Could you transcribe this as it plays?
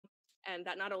And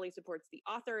that not only supports the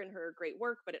author and her great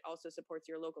work, but it also supports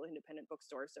your local independent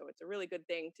bookstore. So it's a really good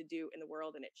thing to do in the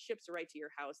world, and it ships right to your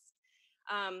house.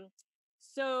 Um,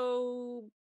 so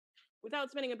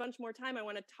without spending a bunch more time, I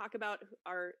want to talk about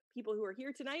our people who are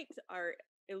here tonight, our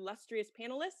illustrious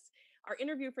panelists. Our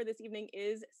interview for this evening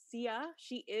is Sia.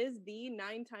 She is the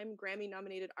 9-time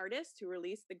Grammy-nominated artist who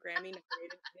released the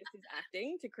Grammy-nominated This Is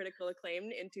Acting to critical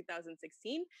acclaim in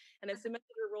 2016 and has cemented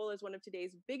her role as one of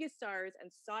today's biggest stars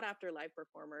and sought-after live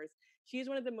performers. She is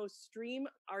one of the most streamed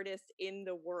artists in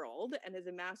the world and has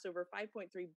amassed over 5.3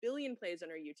 billion plays on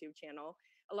her YouTube channel.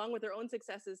 Along with her own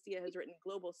successes, Sia has written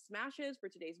global smashes for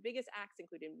today's biggest acts,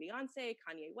 including Beyonce,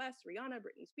 Kanye West, Rihanna,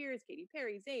 Britney Spears, Katy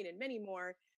Perry, Zayn, and many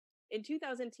more. In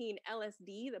 2010,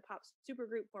 LSD, the pop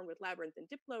supergroup formed with Labyrinth and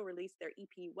Diplo, released their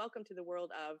EP, Welcome to the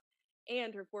World of,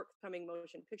 and her forthcoming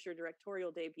motion picture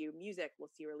directorial debut, Music, will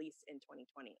see release in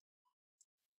 2020.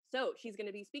 So she's going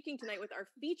to be speaking tonight with our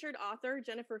featured author,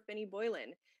 Jennifer Finney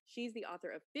Boylan. She's the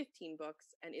author of 15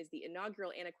 books and is the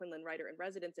inaugural Anna Quindlen Writer in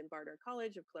Residence in Barnard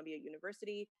College of Columbia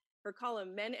University. Her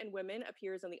column, Men and Women,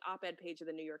 appears on the op-ed page of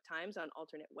the New York Times on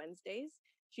alternate Wednesdays.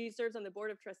 She serves on the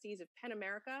board of trustees of PEN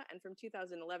America, and from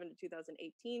 2011 to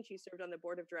 2018, she served on the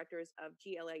board of directors of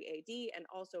GLAAD and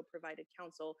also provided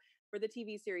counsel for the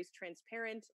TV series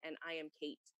Transparent and I Am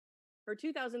Kate. Her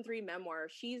 2003 memoir,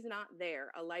 She's Not There,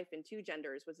 A Life in Two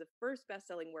Genders, was the first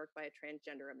best-selling work by a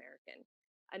transgender American.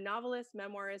 A novelist,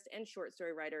 memoirist, and short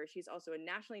story writer, she's also a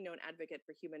nationally known advocate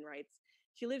for human rights.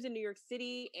 She lives in New York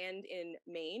City and in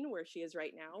Maine, where she is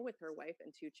right now with her wife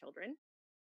and 2 children.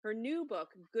 Her new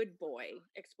book, Good Boy,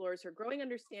 explores her growing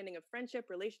understanding of friendship,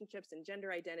 relationships, and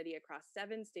gender identity across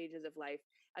 7 stages of life,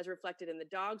 as reflected in the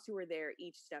dogs who were there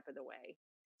each step of the way.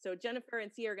 So Jennifer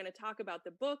and Sia are going to talk about the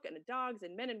book and the dogs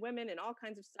and men and women and all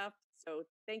kinds of stuff. So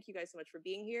thank you guys so much for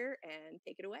being here, and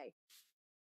take it away.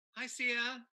 Hi,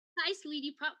 Sia. Hi,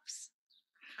 sweetie pups.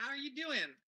 How are you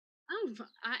doing? Oh,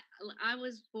 I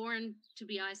was born to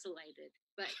be isolated,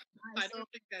 but I don't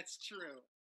think that's true.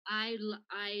 I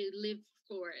live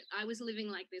for it. I was living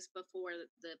like this before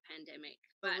the pandemic,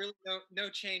 but really no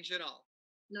change at all.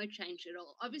 No change at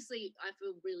all. Obviously, I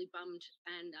feel really bummed,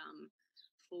 and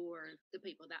for the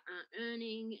people that aren't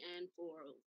earning, and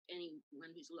for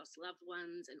anyone who's lost loved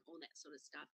ones and all that sort of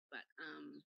stuff. But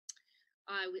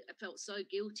I felt so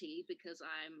guilty because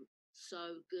I'm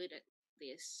so good at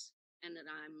this, and that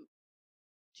I'm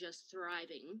just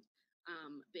thriving,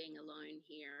 being alone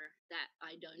here, that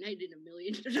I donated $1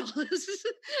 million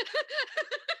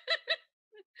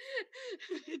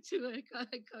to a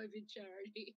COVID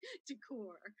charity, to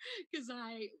CORE, because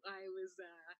I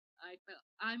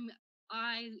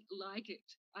like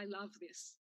it. I love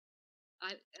this.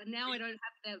 Now I don't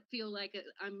have to feel like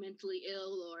I'm mentally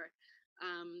ill, or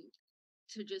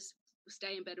to just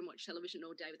stay in bed and watch television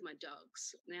all day with my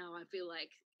dogs. Now I feel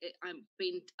like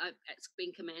it's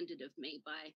been commanded of me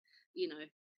by,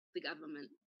 the government.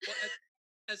 Well,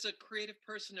 as a creative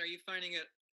person, are you finding it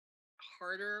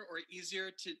harder or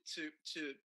easier to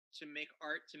make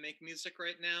art, to make music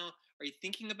right now? Are you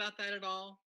thinking about that at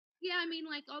all? Yeah, I mean,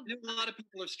 like, I know a lot of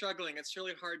people are struggling. It's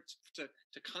really hard to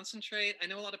concentrate. I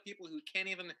know a lot of people who can't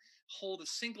even hold a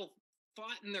single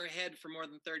thought in their head for more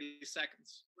than 30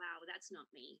 seconds. Wow, that's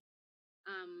not me.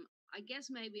 I guess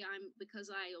maybe because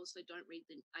I also don't read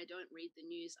the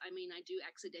news. I mean, I do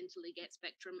accidentally get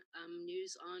Spectrum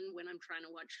news on when I'm trying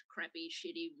to watch crappy,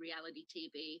 shitty reality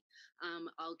TV.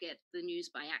 I'll get the news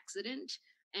by accident,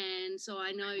 and so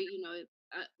I know,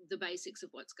 the basics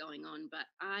of what's going on. But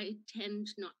I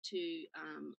tend not to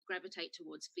gravitate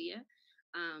towards fear.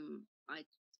 I'd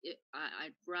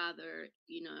rather,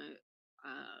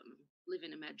 live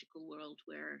in a magical world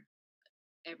where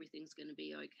everything's going to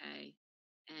be okay,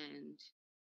 and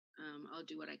I'll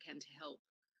do what I can to help.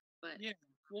 But yeah,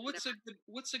 well,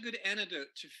 what's a good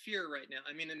antidote to fear right now?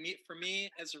 I mean, for me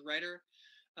as a writer,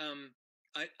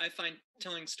 I find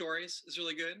telling stories is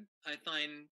really good. I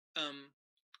find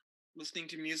listening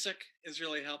to music is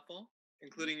really helpful,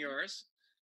 including yours.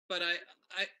 But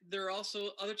there are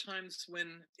also other times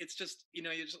when it's just you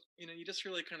just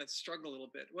really kind of struggle a little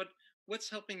bit. What's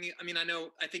helping you? I mean,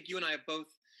 I think you and I have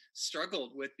both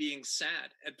struggled with being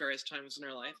sad at various times in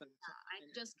our life. I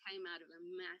just came out of a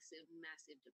massive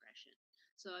depression.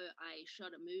 So I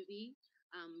shot a movie,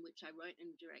 which I wrote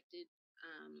and directed,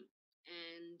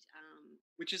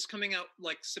 which is coming out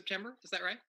like September. Is that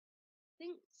right? I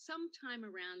think sometime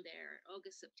around there,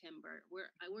 August, September. We're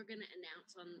going to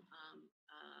announce on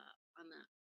the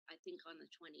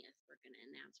 20th. We're going to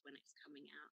announce when it's coming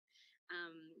out.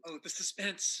 Oh, the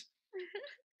suspense.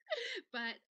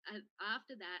 But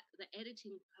after that, the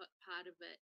editing part of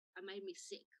it made me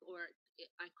sick, or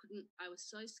I was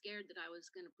so scared that I was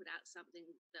going to put out something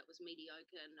that was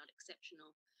mediocre and not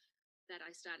exceptional, that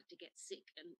I started to get sick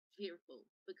and fearful,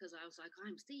 because I was like,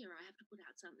 I'm Thea, I have to put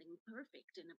out something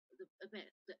perfect and a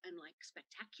bit and like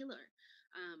spectacular.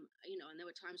 And there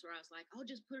were times where I was like, I'll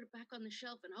just put it back on the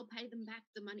shelf and I'll pay them back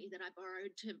the money that I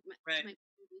borrowed to Right. make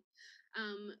the movie.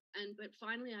 But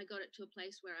finally I got it to a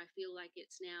place where I feel like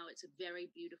it's a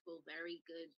very beautiful, very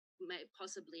good,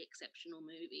 possibly exceptional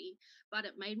movie, but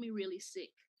it made me really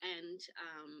sick. And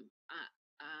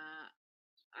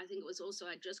I think it was also,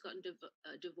 I'd just gotten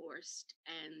divorced,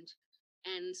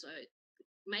 and so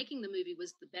making the movie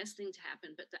was the best thing to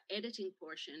happen. But the editing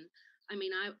portion, I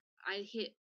mean, I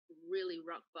hit really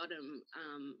rock bottom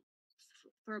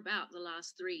for about the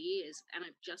last 3 years, and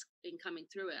I've just been coming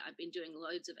through it. I've been doing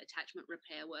loads of attachment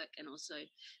repair work, and also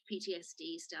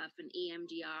PTSD stuff and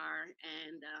EMDR,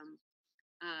 and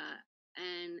uh,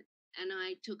 and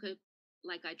I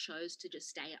I chose to just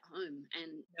stay at home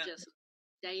and Yeah. just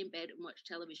stay in bed and watch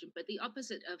television. But the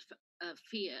opposite of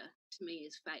fear to me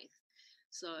is faith.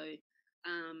 So,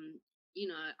 I'm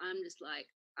just like,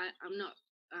 I'm not,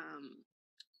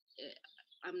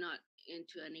 I'm not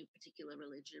into any particular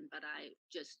religion, but I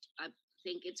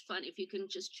think it's fun if you can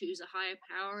just choose a higher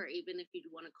power, even if you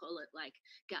want to call it like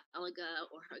Galaga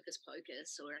or Hocus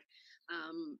Pocus or,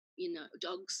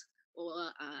 dogs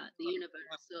or the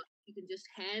universe. So you can just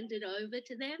hand it over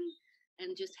to them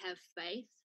and just have faith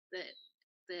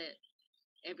that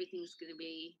everything's going to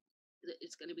be, that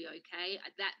it's going to be okay.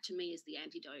 That to me is the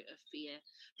antidote of fear.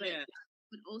 Yeah.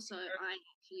 But also I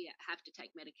actually have to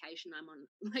take medication. I'm on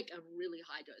like a really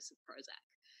high dose of Prozac,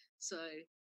 so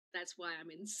that's why I'm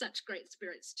in such great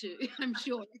spirits too. I'm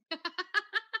sure.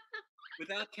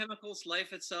 Without chemicals,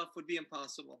 life itself would be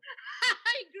impossible.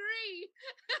 I agree.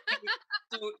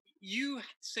 So you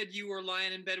said you were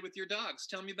lying in bed with your dogs.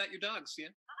 Tell me about your dogs,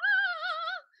 yeah?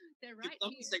 They're Did right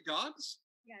someone here. say dogs?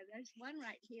 Yeah, there's one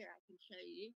right here I can show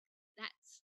you.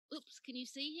 That's, oops, can you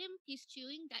see him? He's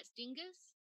chewing. That's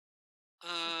Dingus.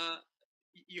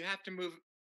 You have to move.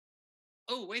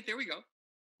 Oh, wait, there we go.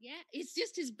 Yeah, it's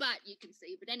just his butt you can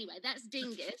see. But anyway, that's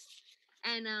Dingus.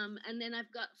 And then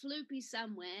I've got Floopy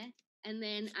somewhere, and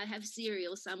then I have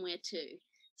Cereal somewhere too.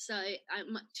 So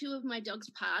two of my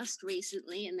dogs passed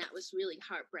recently, and that was really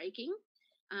heartbreaking.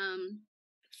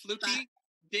 Floopy,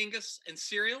 Dingus, and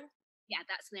Cereal? Yeah,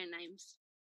 that's their names.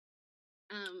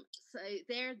 So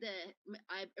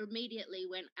I immediately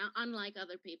went, unlike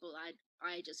other people,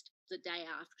 I just, the day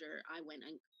after I went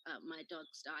and my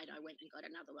dogs died, I went and got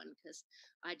another one, because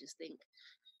I just think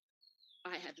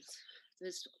I have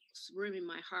this room in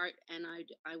my heart, and I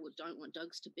don't want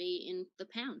dogs to be in the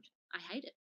pound. I hate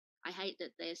it. I hate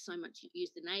that there's so much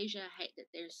euthanasia. I hate that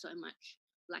there's so much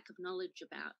lack of knowledge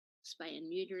about spay and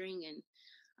neutering, and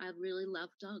I really love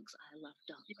dogs. I love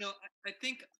dogs. You know, I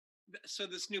think so.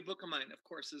 This new book of mine, of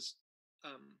course, is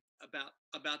about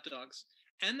dogs,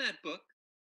 and that book,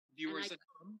 viewers at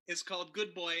home, is called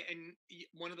Good Boy, and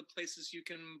one of the places you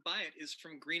can buy it is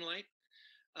from Greenlight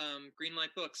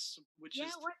Books, which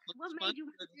is what made you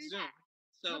want to do that?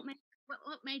 So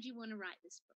what made you want to write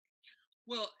this book?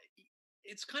 Well,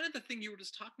 it's kind of the thing you were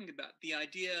just talking about, the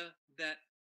idea that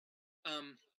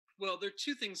well, there are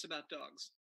two things about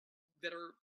dogs that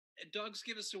are, dogs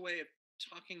give us a way of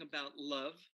talking about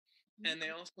love, and they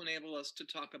also enable us to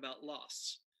talk about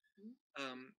loss.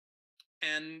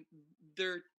 And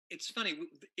it's funny,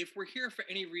 if we're here for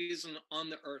any reason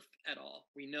on the earth at all,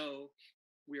 we know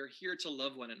we are here to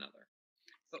love one another,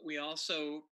 but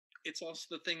it's also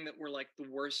the thing that we're like the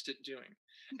worst at doing,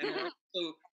 and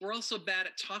we're also bad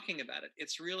at talking about it.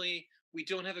 It's really, we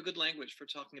don't have a good language for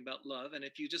talking about love, and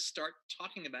if you just start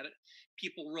talking about it,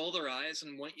 people roll their eyes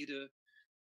and want you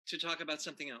to talk about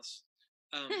something else.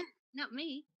 Not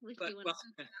me.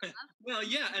 Well,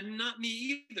 yeah, and not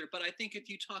me either. But I think if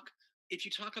you talk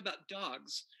about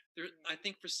dogs, I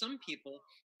think for some people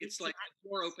it's like the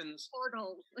door opens.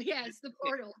 Portal. Yeah, it's the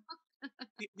portal.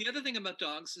 The other thing about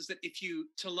dogs is that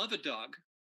to love a dog,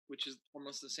 which is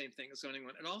almost the same thing as owning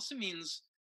one, it also means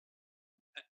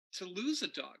to lose a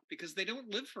dog, because they don't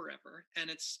live forever, and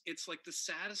it's like the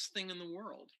saddest thing in the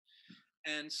world.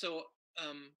 And so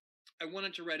I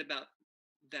wanted to write about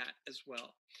that as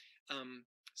well.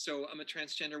 So I'm a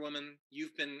transgender woman.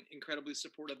 You've been incredibly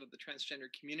supportive of the transgender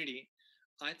community.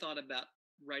 I thought about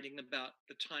writing about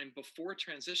the time before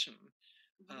transition,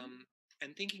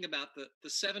 and thinking about the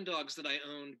 7 dogs that I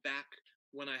owned back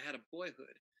when I had a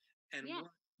boyhood. And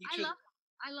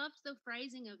I loved the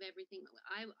phrasing of everything.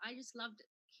 I just loved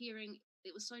hearing.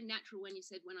 It was so natural when you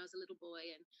said when I was a little boy,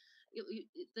 and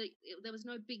there was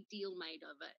no big deal made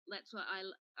of it. That's what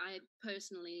I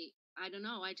personally I don't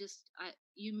know.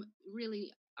 You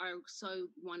really are so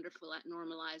wonderful at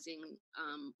normalizing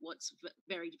what's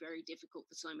very, very difficult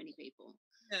for so many people.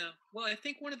 Yeah. Well, I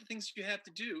think one of the things you have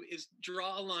to do is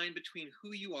draw a line between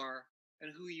who you are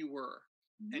and who you were.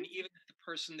 And even if the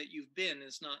person that you've been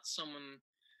is not someone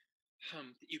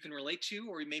that you can relate to,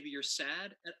 or maybe you're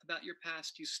sad about your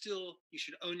past, you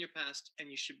should own your past and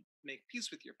you should make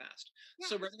peace with your past. Yeah.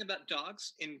 So writing about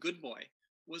dogs in Good Boy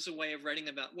was a way of writing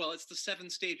about, well, it's the 7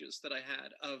 stages that I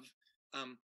had of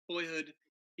boyhood,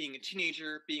 being a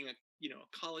teenager, being a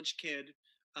college kid,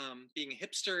 being a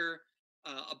hipster,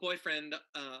 a boyfriend,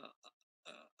 a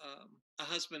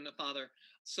husband, a father.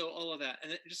 So all of that,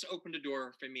 and it just opened a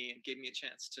door for me and gave me a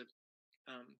chance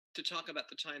to talk about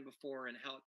the time before and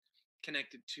how it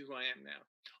connected to who I am now.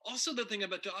 Also, the thing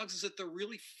about dogs is that they're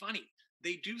really funny.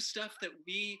 They do stuff that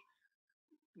we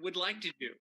would like to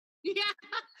do. Yeah,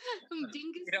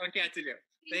 Dingus. We don't get to do.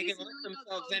 They can lift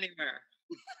themselves anywhere.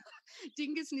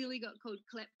 Dingus nearly got called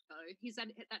Klepto.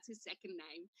 That's his second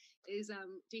name, is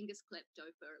Dingus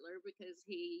Klepto Furler, because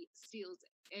he steals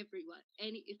everyone.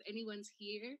 If anyone's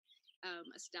here,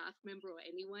 a staff member or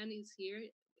anyone is here,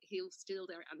 he'll steal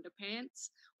their underpants,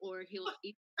 or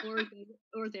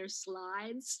or their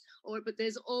slides, but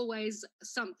there's always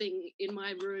something in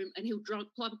my room, and he'll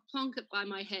plonk it by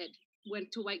my head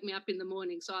to wake me up in the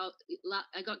morning. So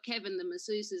I got Kevin the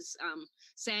masseuse's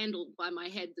sandal by my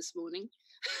head this morning.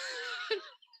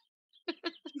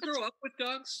 Did you grow up with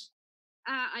dogs?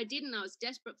 I didn't. I was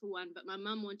desperate for one, but my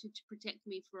mum wanted to protect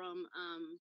me from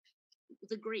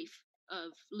the grief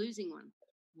of losing one.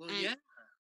 Well, yeah.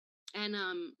 And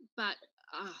but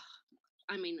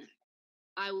I mean,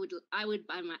 I would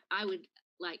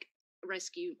like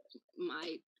rescue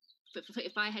my.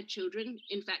 If I had children,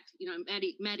 in fact,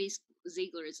 Maddie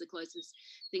Ziegler is the closest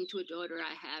thing to a daughter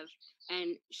I have,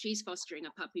 and she's fostering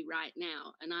a puppy right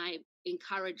now. And I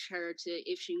encourage her to,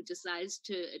 if she decides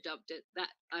to adopt it, that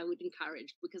I would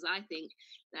encourage, because I think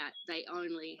that they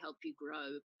only help you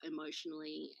grow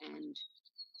emotionally and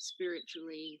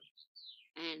spiritually,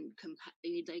 and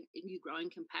you grow in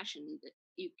compassion.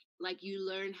 You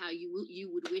learn how you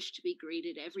would wish to be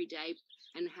greeted every day,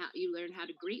 and how you learn how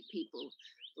to greet people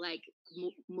like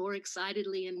more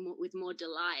excitedly and with more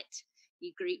delight.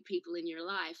 You greet people in your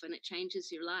life, and it changes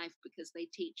your life because they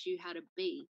teach you how to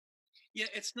be. Yeah,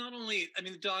 it's not only, I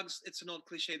mean, dogs, it's an old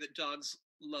cliche that dogs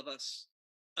love us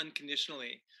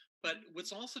unconditionally, but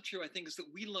what's also true, I think, is that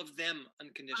we love them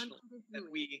unconditionally. That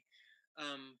we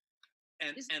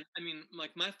and I mean,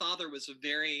 like, my father was a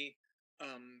very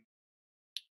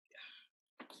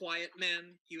quiet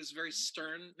man. He was a very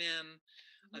stern man.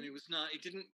 He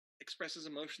didn't express his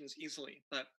emotions easily,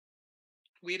 but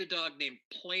we had a dog named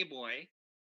Playboy.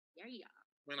 Yeah.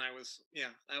 When that was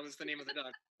the name of the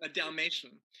dog, a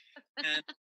Dalmatian. And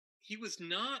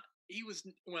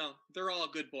well, they're all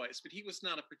good boys, but he was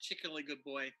not a particularly good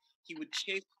boy. He would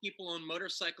chase people on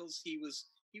motorcycles. He was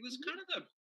kind of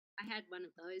I had one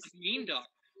of those. A mean dog.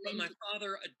 But my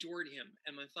father adored him,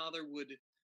 and my father would,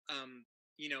 I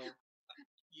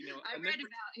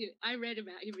read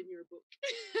about him in your book.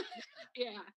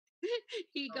 Yeah,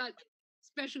 he got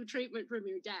special treatment from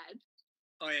your dad.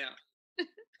 Oh yeah.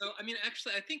 So I mean,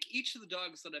 actually, I think each of the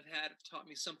dogs that I've had have taught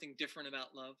me something different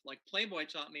about love. Like Playboy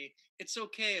taught me it's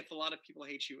okay if a lot of people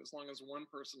hate you, as long as one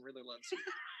person really loves you.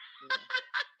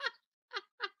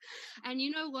 And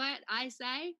you know what I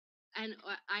say? And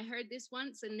I heard this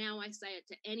once, and now I say it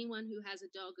to anyone who has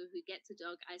a dog or who gets a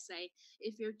dog. I say,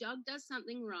 if your dog does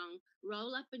something wrong,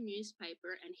 roll up a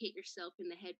newspaper and hit yourself in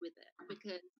the head with it,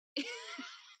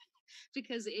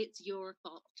 because it's your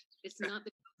fault. It's not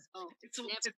the dog's fault. It's a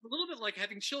little bit like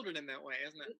having children in that way,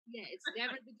 isn't it? Yeah, it's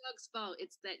never the dog's fault.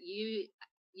 It's that you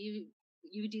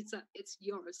did something. It's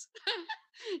yours.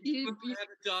 you had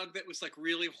a dog that was like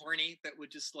really horny, that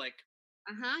would just like.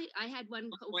 I had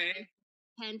one called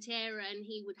Pantera, and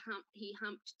he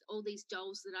humped all these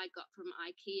dolls that I got from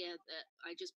IKEA that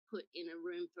I just put in a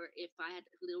room for if I had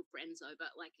little friends over,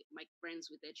 like my friends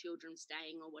with their children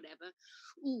staying or whatever.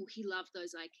 Ooh, he loved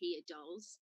those IKEA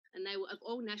dolls. And they were of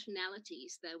all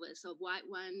nationalities. There was a white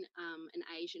one, an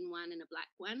Asian one, and a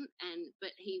black one.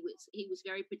 But he was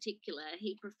very particular.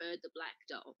 He preferred the black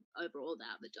doll over all the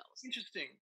other dolls.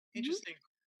 Interesting.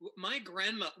 My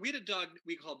grandma, we had a dog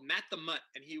we called Matt the Mutt,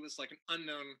 and he was like an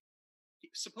unknown.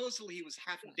 Supposedly he was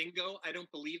half dingo. I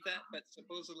don't believe that, but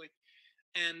supposedly.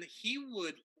 And he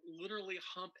would literally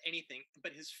hump anything.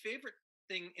 But his favorite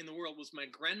thing in the world was my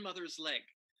grandmother's leg.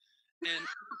 And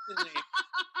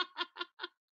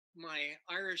my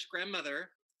Irish grandmother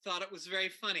thought it was very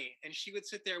funny, and she would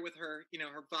sit there with her,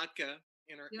 her vodka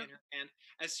in her hand,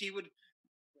 as he would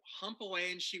hump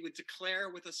away, and she would declare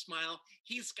with a smile,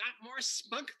 "He's got more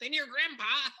spunk than your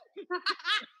grandpa."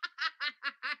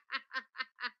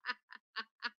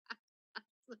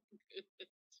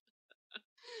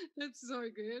 That's so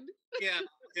good. Yeah,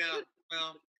 yeah.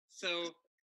 Well, so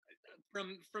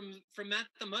from Matt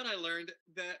the Mud, I learned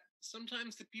that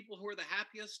sometimes the people who are the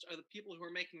happiest are the people who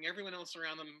are making everyone else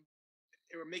around them,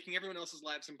 or making everyone else's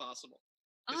lives impossible.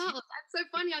 'Cause Oh, that's so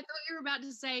funny. I thought you were about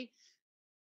to say,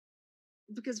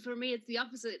 because for me it's the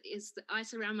opposite. Is I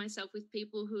surround myself with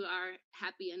people who are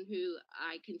happy and who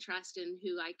I can trust and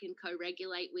who I can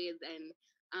co-regulate with, and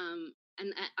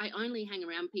I only hang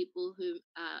around people who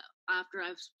after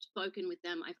I've spoken with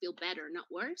them I feel better,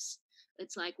 not worse.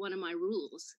 It's like one of my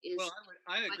rules well, is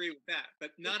I agree with that,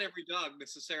 but not every dog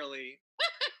necessarily.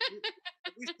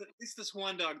 At least this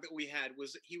one dog that we had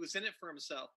he was in it for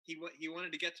himself. He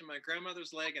wanted to get to my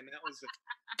grandmother's leg, and that was it.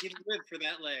 He lived for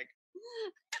that leg.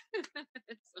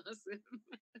 That's awesome.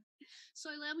 So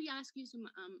let me ask you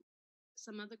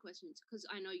some other questions, because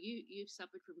I know you've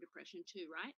suffered from depression too,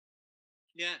 right?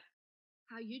 Yeah.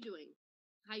 How you doing?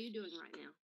 How you doing right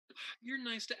now? You're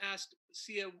nice to ask,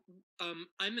 Sia.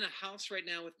 I'm in a house right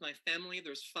now with my family.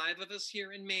 There's 5 of us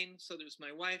here in Maine. So there's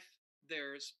my wife,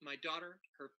 there's my daughter,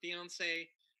 her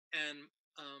fiance, and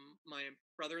my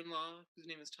brother-in-law, whose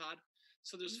name is Todd.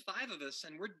 So there's 5 of us,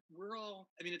 and we're all.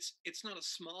 I mean, it's not a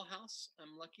small house.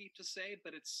 I'm lucky to say,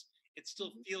 but it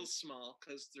still feels small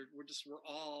because we're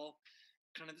all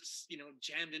kind of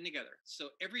jammed in together.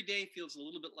 So every day feels a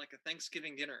little bit like a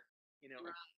Thanksgiving dinner.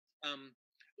 Right. Um,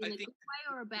 In I a think. good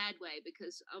way or a bad way?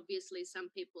 Because obviously some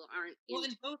people aren't Well,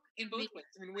 into in both ways.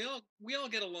 I mean, we all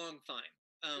get along fine.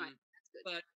 right. That's good.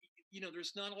 But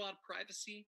there's not a lot of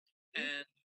privacy, Mhm.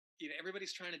 and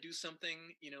everybody's trying to do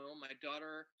something. My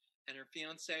daughter and her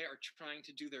fiance are trying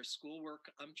to do their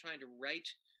schoolwork. I'm trying to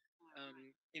write.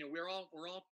 We're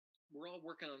all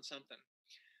working on something,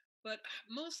 but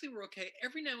mostly we're okay.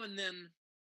 Every now and then,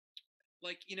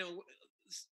 like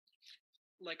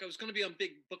like I was going to be on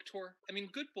big book tour. I mean,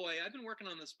 good boy, I've been working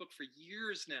on this book for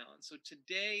years now, and so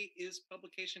today is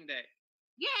publication day.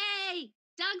 Yay!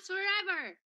 Dogs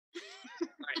forever.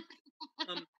 Right.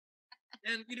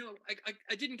 And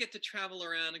I didn't get to travel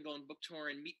around and go on book tour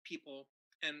and meet people,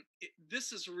 and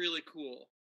this is really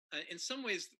cool. In some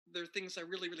ways, there are things I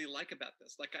really really like about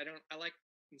this. Like I like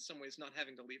in some ways not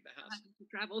having to leave the house.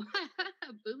 Travel.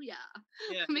 Booyah.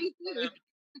 Yeah. Me too.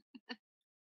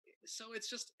 So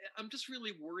I'm just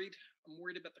really worried. I'm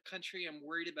worried about the country. I'm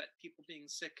worried about people being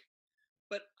sick.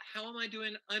 But how am I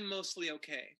doing? I'm mostly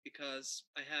okay because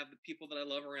I have the people that I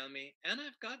love around me, and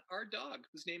I've got our dog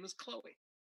whose name is Chloe.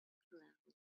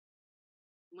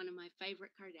 One of my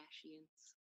favorite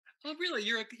Kardashians. Oh, really?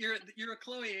 You're a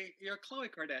Chloe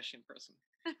Kardashian person.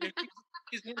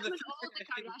 She's one of I'm the an all the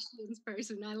Kardashians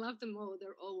person. I love them all.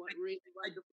 They're all really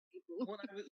wonderful people.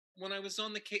 When I was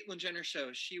on the Caitlyn Jenner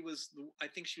show, I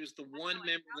think she was the one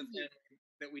member of the family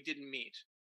that we didn't meet.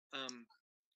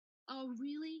 Oh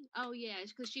really? Oh yeah,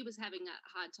 because she was having a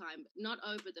hard time, not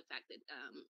over the fact that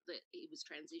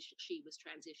she was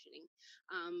transitioning,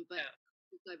 but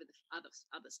Yeah. over the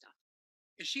other stuff.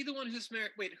 Is she the one who's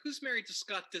married? Wait, who's married to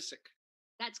Scott Disick?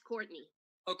 That's Courtney.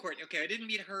 Oh, Courtney. Okay, I didn't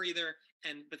meet her either.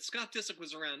 But Scott Disick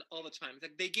was around all the time.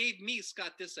 They gave me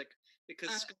Scott Disick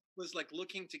because Scott was like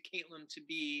looking to Caitlyn to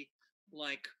be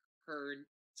like her,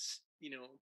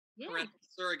 parental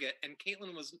surrogate, and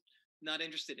Caitlyn was not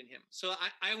interested in him. So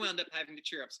I wound up having to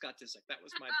cheer up Scott Disick. That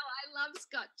was my. Oh, I love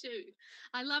Scott too.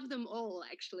 I love them all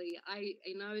actually. I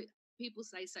know people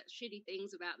say such shitty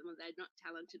things about them, or they're not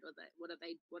talented, or what do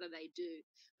they do?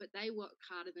 But they work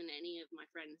harder than any of my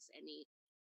friends,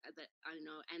 that I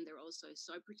know, and they're also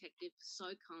so protective,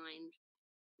 so kind,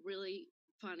 really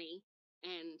funny,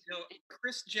 and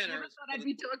Kris Jenner. I never thought I'd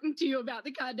be talking to you about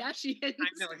the Kardashians. I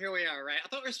know, here we are, right? I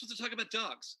thought we were supposed to talk about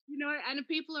dogs. And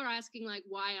people are asking like,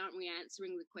 why aren't we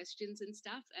answering the questions and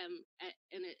stuff? And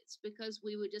it's because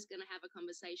we were just going to have a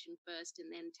conversation first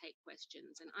and then take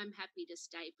questions. And I'm happy to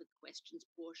stay for the questions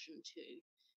portion too.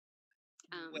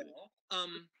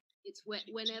 It's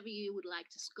whenever you would like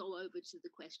to go over to the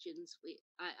questions.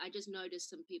 I just noticed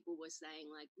some people were saying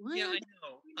like, what? Yeah, I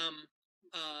know.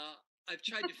 I've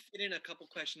tried to fit in a couple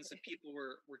questions that people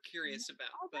were curious about.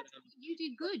 But you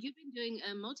did good. You've been doing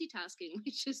multitasking,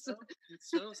 which is it's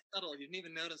so subtle. You didn't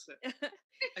even notice it.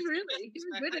 Really,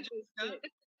 you're good at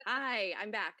this. Hi, I'm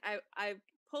back. I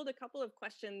pulled a couple of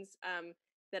questions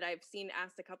that I've seen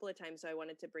asked a couple of times, so I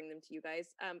wanted to bring them to you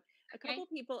guys. A couple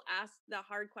people asked the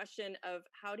hard question of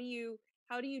how do you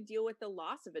deal with the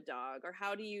loss of a dog, or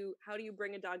how do you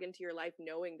bring a dog into your life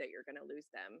knowing that you're going to lose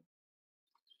them?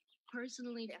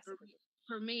 Personally,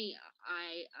 for me,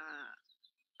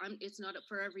 it's not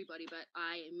for everybody, but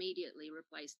I immediately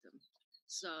replaced them.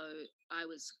 So I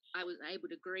was able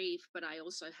to grieve, but I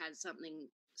also had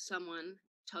someone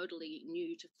totally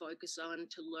new to focus on,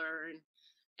 to learn,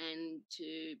 and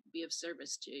to be of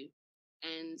service to.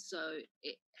 And so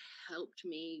it helped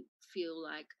me feel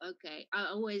like, okay, I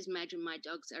always imagine my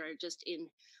dogs are just in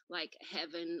like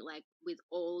heaven, like with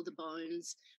all the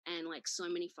bones and like so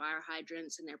many fire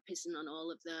hydrants, and they're pissing on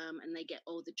all of them, and they get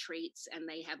all the treats, and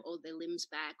they have all their limbs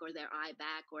back or their eye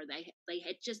back, or they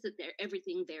had just that they're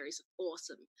everything there is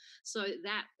awesome. So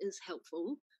that is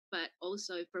helpful. But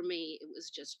also for me,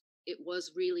 it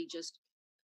was really just,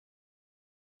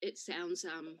 it sounds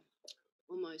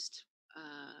almost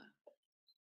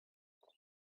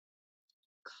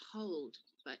cold,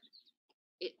 but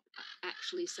it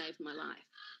actually saved my life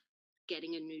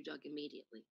getting a new dog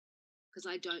immediately, because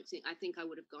I think I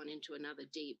would have gone into another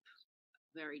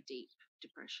very deep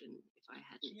depression if I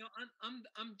hadn't. You know,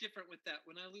 I'm different with that.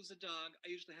 When I lose a dog, I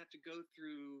usually have to go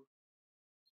through,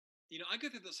 I go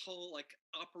through this whole like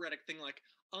operatic thing, like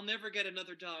I'll never get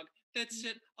another dog. That's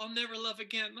it. I'll never love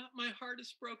again. My heart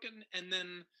is broken. And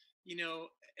then,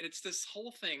 and it's this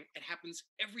whole thing. It happens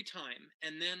every time.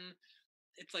 And then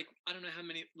it's like, I don't know how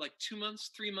many, like 2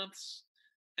 months, 3 months.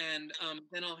 And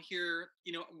then I'll hear,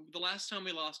 the last time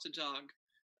we lost a dog,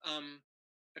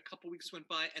 a couple weeks went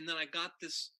by, and then I got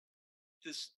this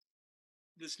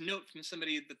this note from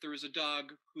somebody that there was a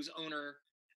dog whose owner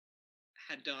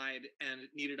had died and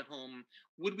needed a home.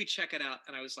 Would we check it out?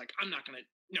 And I was like, I'm not gonna.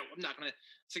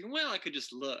 It's like, well, I could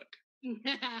just look.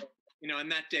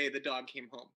 And that day the dog came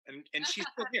home, and she's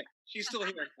still here. She's still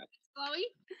here. Chloe?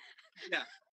 Yeah,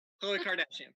 Khloe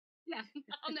Kardashian. Yeah,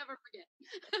 I'll never forget.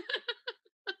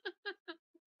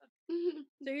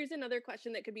 So here's another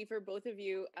question that could be for both of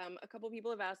you. A couple people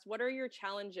have asked, what are your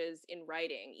challenges in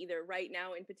writing, either right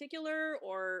now in particular,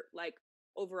 or like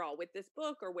overall with this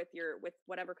book, or with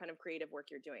whatever kind of creative work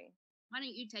you're doing? Why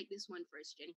don't you take this one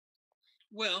first, Jenny?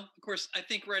 Well, of course, I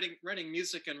think writing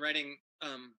music and writing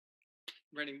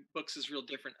books is real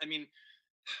different. I mean,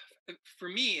 for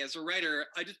me as a writer,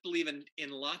 I just believe in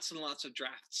lots and lots of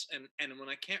drafts, and when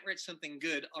I can't write something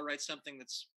good, I'll write something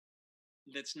that's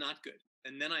not good,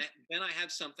 and then I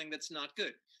have something that's not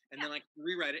good, and then I can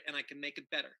rewrite it and I can make it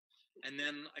better, and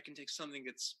then I can take something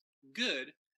that's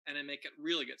good and I make it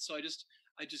really good. So I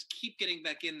just keep getting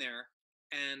back in there,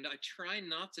 and I try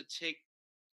not to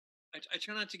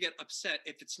get upset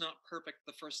if it's not perfect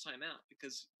the first time out,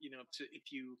 because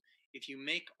if you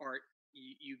make art,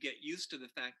 you get used to the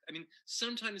fact. I mean,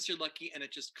 sometimes you're lucky and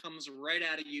it just comes right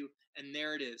out of you, and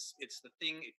there it is. It's the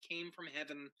thing. It came from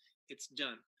heaven. It's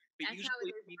done. But that's how it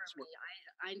is for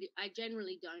me. I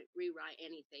generally don't rewrite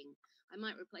anything. I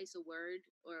might replace a word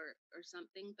or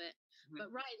something, but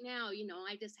right now,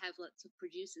 I just have lots of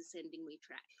producers sending me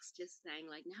tracks, just saying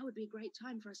like, now would be a great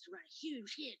time for us to write a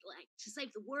huge hit, like to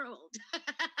save the world.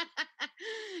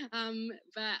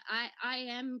 But I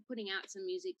am putting out some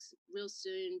music real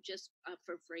soon, just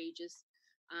for free, just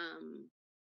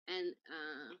and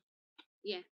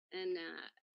yeah, and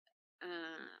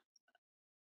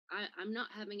I'm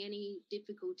not having any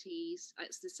difficulties.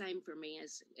 It's the same for me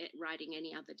as writing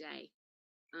any other day.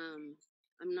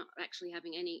 I'm not actually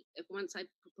having any. If once I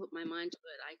put my mind to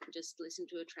it, I can just listen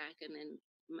to a track and then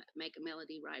make a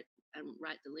melody, write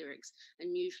the lyrics.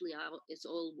 And usually, it's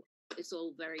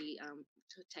all very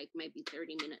to take maybe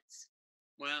 30 minutes.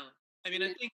 Wow. I mean,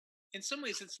 I think in some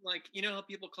ways it's like, how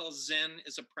people call Zen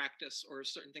is a practice, or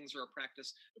certain things are a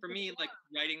practice. For me, like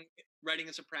writing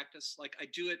is a practice. Like I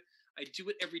do it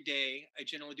every day. I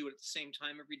generally do it at the same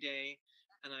time every day,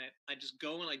 and I just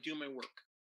go and I do my work.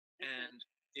 And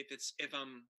if it's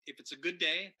a good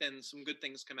day, then some good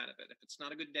things come out of it. If it's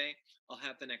not a good day, I'll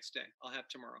have the next day. I'll have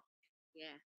tomorrow.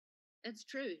 Yeah, that's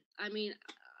true. I mean,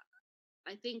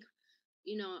 I think,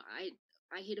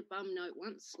 I hit a bum note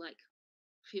once, like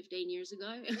 15 years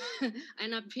ago,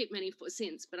 and I've hit many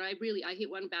since, but I hit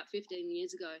one about 15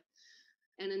 years ago.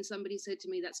 And then somebody said to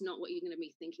me, that's not what you're going to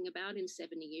be thinking about in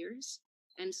 70 years.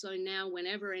 And so now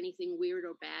whenever anything weird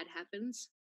or bad happens,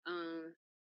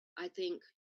 I think,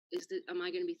 am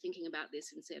I going to be thinking about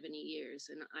this in 70 years?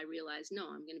 And I realized, no,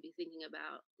 I'm going to be thinking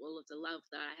about all of the love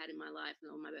that I had in my life,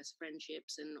 and all my best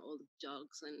friendships, and all the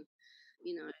dogs, and,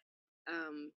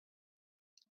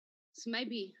 so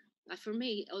maybe for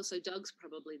me, also dogs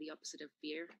probably the opposite of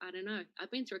fear. I don't know.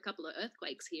 I've been through a couple of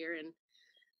earthquakes here, and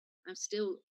I'm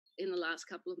still in the last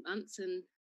couple of months, and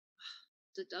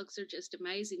the dogs are just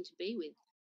amazing to be with.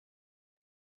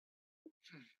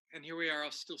 And here we are,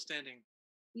 all still standing.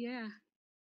 Yeah.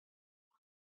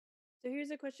 So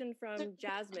here's a question from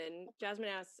Jasmine. Jasmine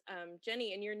asks,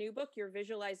 Jenny, in your new book, you're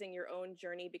visualizing your own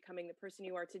journey becoming the person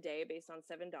you are today based on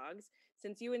 7 dogs.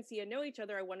 Since you and Sia know each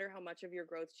other, I wonder how much of your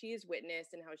growth she has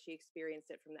witnessed and how she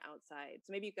experienced it from the outside.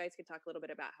 So maybe you guys could talk a little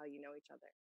bit about how you know each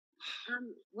other.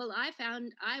 Well,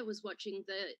 I was watching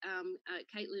the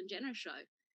Caitlyn Jenner show,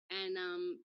 and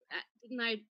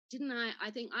didn't I? I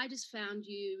think I just found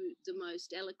you the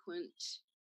most eloquent,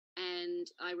 and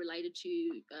I related to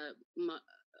you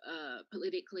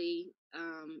politically,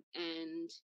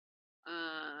 and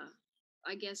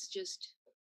I guess just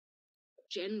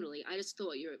generally, I just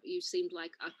thought you seemed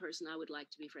like a person I would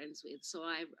like to be friends with. So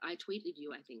I tweeted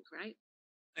you, I think, right?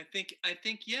 I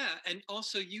think yeah, and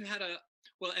also you had a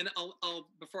well, and I'll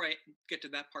before I get to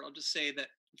that part, I'll just say that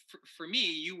for me,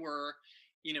 you were,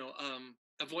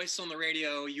 a voice on the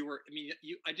radio. You were, I mean,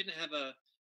 I didn't have a.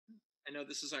 I know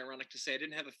this is ironic to say, I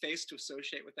didn't have a face to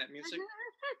associate with that music,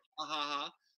 ha ha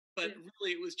ha. But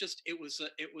really, it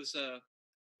was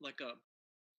like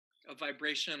a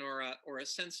vibration or a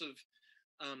sense of,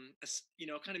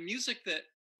 kind of music that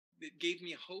gave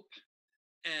me hope.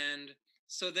 And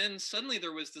so then suddenly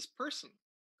there was this person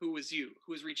who was you,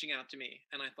 who was reaching out to me,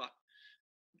 and I thought,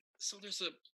 so there's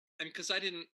I mean, because I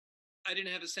didn't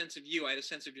have a sense of you, I had a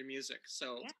sense of your music.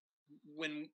 So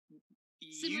when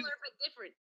similar but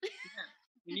different.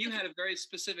 when you had a very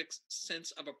specific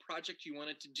sense of a project you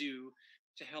wanted to do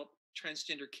to help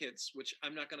transgender kids, which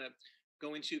I'm not going to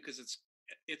go into because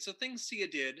it's a thing Sia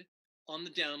did on the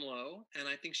down low, and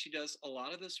I think she does a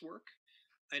lot of this work.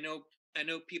 I know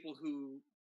people who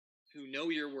know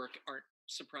your work aren't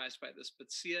surprised by this,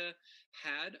 but Sia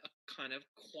had a kind of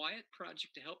quiet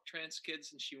project to help trans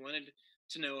kids, and she wanted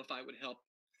to know if I would help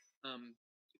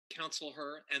counsel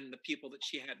her and the people that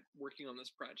she had working on this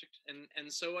project,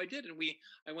 and so I did. And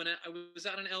I was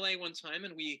out in LA one time,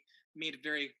 and we made a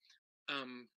very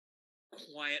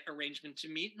quiet arrangement to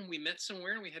meet, and we met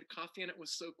somewhere, and we had coffee, and it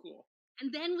was so cool.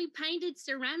 And then we painted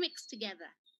ceramics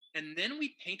together.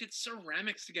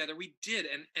 We did,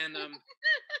 and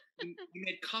we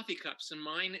made coffee cups, and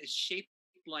mine is shaped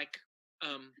like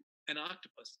an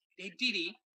octopus. Hey, Dee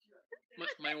Dee,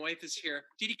 my wife is here.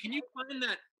 Dee Dee, can you find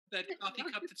that coffee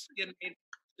cup that's made?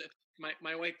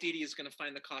 My wife Dee Dee is going to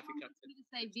find the coffee cup. I'm going to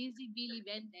say busy Billy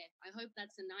Vende. I hope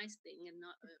that's a nice thing and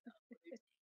not a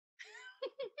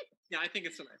Yeah, I think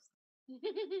it's a nice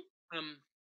thing.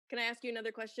 Can I ask you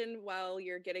another question while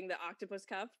you're getting the octopus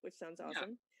cup, which sounds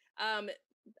awesome?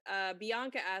 Yeah.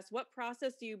 Bianca asks, what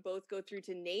process do you both go through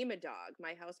to name a dog?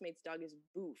 My housemate's dog is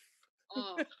Boof.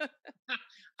 Oh.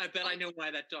 I bet I know why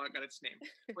that dog got its name.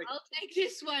 Wait. I'll take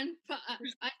this one. I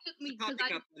took me coffee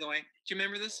cup, by the way. Do you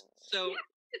remember this? So,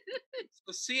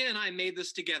 so Sia and I made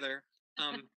this together.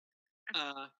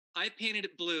 I painted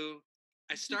it blue.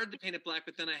 I started to paint it black,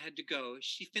 but then I had to go.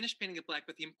 She finished painting it black,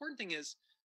 but the important thing is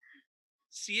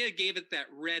Sia gave it that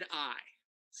red eye.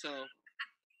 So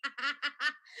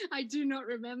I do not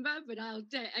remember, but I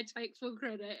take full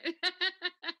credit.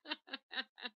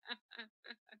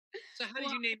 So how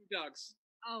do you name dogs?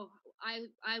 Oh, I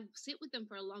sit with them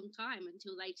for a long time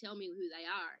until they tell me who they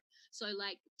are. So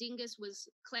like Dingus was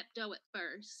Klepto at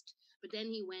first, but then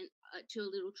he went to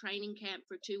a little training camp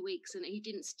for 2 weeks and he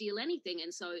didn't steal anything.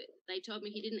 And so they told me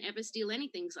he didn't ever steal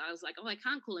anything. So I was like, oh, I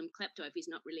can't call him Klepto if he's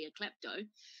not really a Klepto.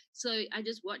 So I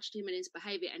just watched him and his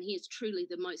behavior, and he is truly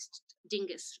the most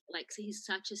Dingus. Like, he's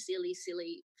such a silly,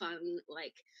 fun,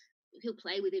 like, he'll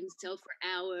play with himself for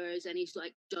hours, and he's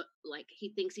like he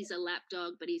thinks he's a lap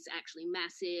dog, but he's actually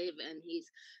massive, and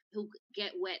he'll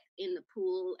get wet in the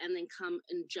pool and then come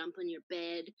and jump on your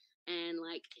bed, and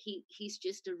like he's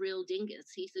just a real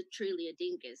dingus. He's truly a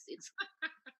dingus. It's a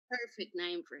perfect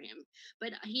name for him.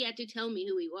 But he had to tell me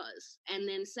who he was. And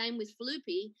then same with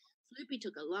Floopy. Floopy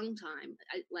took a long time.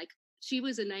 She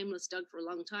was a nameless dog for a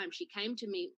long time. She came to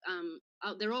me.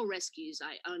 They're all rescues.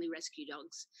 I only rescue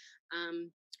dogs.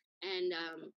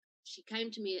 She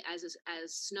came to me as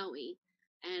Snowy,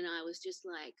 and I was just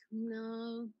like,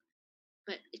 no.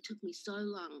 But it took me so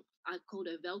long. I called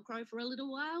her Velcro for a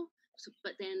little while,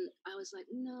 but then I was like,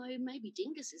 no, maybe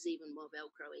Dingus is even more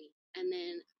Velcro-y. And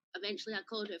then eventually I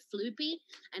called her Floopy,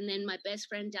 and then my best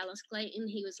friend Dallas Clayton,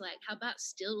 he was like, how about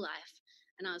Still Life?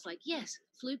 And I was like, yes,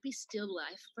 Floopy Still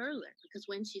Life further, because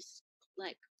when she's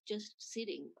like just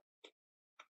sitting,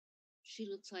 she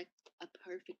looks like a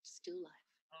perfect still life.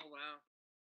 Oh, wow.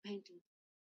 Painting.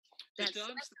 That's how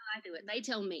I do it. They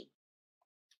tell me.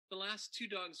 The last 2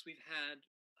 dogs we've had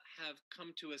have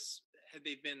come to us,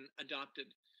 they've been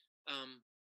adopted.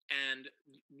 And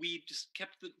we just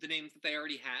kept the names that they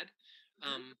already had.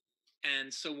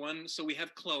 And so we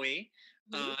have Chloe.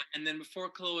 And then before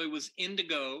Chloe was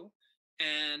Indigo.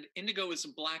 and Indigo is a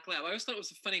black lab. I always thought it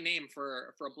was a funny name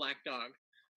for a black dog.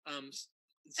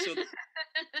 So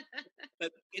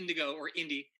Indigo or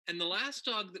Indy. And the last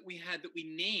dog that we had that we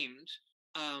named,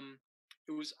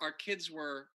 it was our kids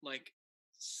were like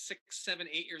 6, 7,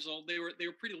 8 years old. They were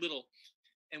pretty little,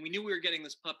 and we knew we were getting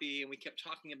this puppy, and we kept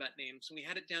talking about names, and we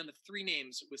had it down to 3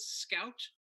 names. It was Scout,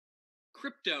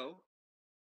 Crypto,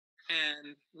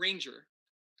 and Ranger.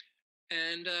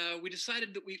 And we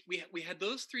decided that we had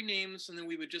those 3 names, and then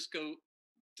we would just go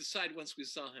decide once we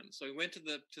saw him. So we went to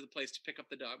the place to pick up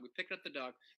the dog. We picked up the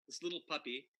dog, this little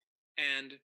puppy,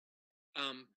 and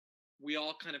we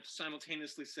all kind of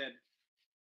simultaneously said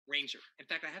Ranger. In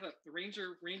fact, I have the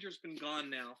Ranger's been gone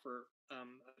now for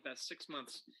about 6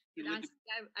 months.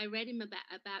 I read him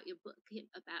about your book,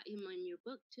 about him in your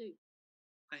book too.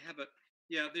 I have a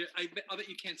yeah. I bet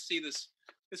you can't see this.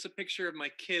 This is a picture of my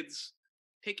kids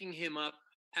picking him up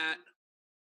at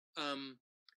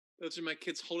those are my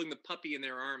kids holding the puppy in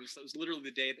their arms. That was literally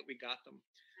the day that we got them.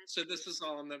 So this is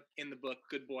all in the book,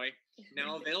 Good Boy,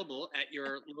 now available at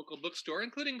your local bookstore,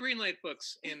 including Greenlight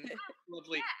Books in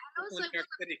lovely New York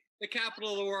City, the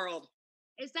capital of the world.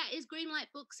 Is Greenlight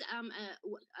Books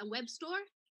a web store?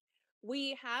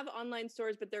 We have online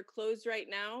stores, but they're closed right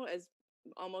now, as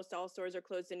almost all stores are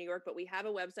closed in New York. But we have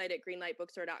a website at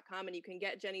greenlightbookstore.com, and you can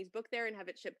get Jenny's book there and have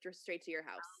it shipped straight to your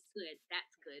house. Oh, good.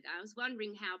 That's good. I was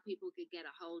wondering how people could get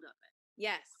a hold of it.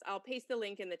 Yes, I'll paste the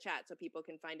link in the chat so people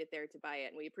can find it there to buy it.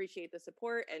 And we appreciate the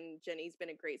support. And Jenny's been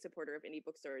a great supporter of indie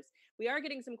bookstores. We are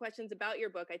getting some questions about your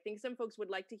book. I think some folks would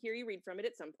like to hear you read from it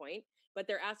at some point, but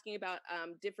they're asking about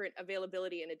different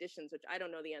availability and editions, which I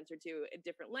don't know the answer to. In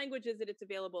different languages that it's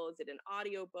available. Is it an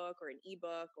audio book or an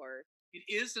ebook or? It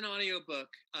is an audio book,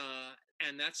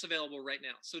 and that's available right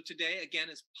now. So today, again,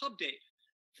 is pub date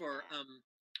for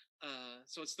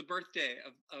so it's the birthday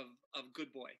of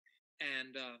Good Boy.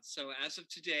 And so as of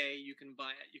today, you can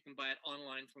buy it. You can buy it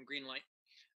online from Greenlight,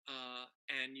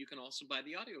 and you can also buy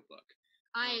the audiobook.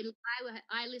 I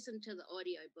listen to the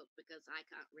audiobook because I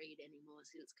can't read anymore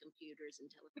since computers and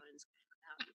telephones.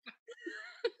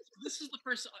 This is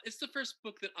it's the first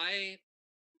book that I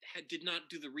did not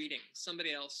do the reading.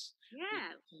 Somebody else.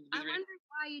 Yeah, I wonder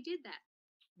why you did that.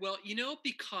 Well,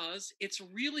 because it's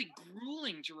really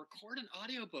grueling to record an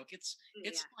audiobook. It's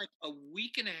like a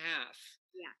week and a half.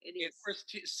 Yeah, it is. Of course,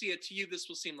 to you, this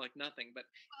will seem like nothing, but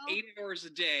 8 hours a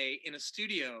day in a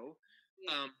studio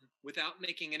without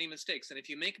making any mistakes. And if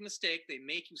you make a mistake, they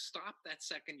make you stop that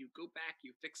second. You go back,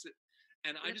 you fix it.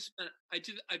 And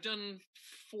I've done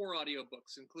 4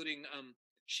 audiobooks, including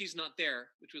She's Not There,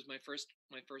 which was my first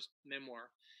memoir,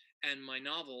 and my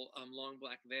novel, Long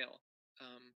Black Veil.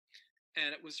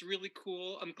 And it was really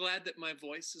cool. I'm glad that my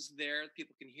voice is there.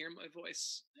 People can hear my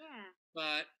voice. Yeah.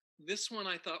 But this one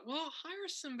I thought, well, hire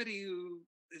somebody who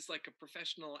is like a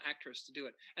professional actress to do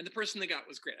it. And the person they got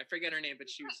was great. I forget her name, but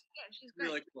she's great.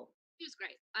 Really cool. She was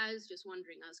great. I was just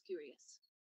wondering. I was curious.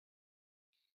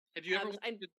 Have you ever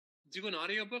wanted to do an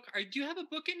audiobook? Do you have a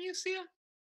book in you, Sia?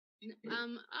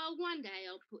 One day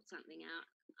I'll put something out.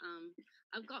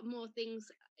 I've got more things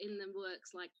in the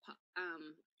works, like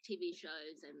TV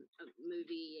shows and a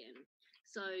movie, and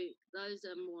so those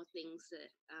are more things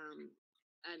that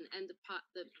and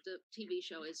the TV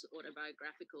show is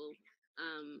autobiographical,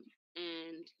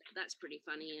 and that's pretty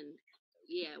funny, and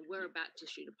yeah, we're about to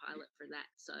shoot a pilot for that,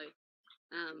 so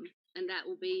and that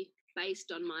will be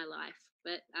based on my life,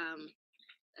 but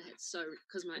it's so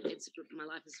because my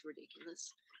life is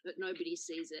ridiculous, but nobody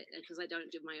sees it because I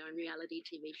don't do my own reality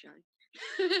TV show.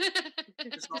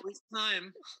 There's always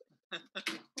time.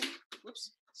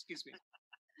 Whoops, excuse me.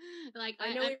 Like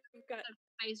I know we've got a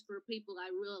space for people I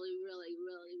really, really,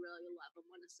 really, really love and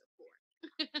want to support.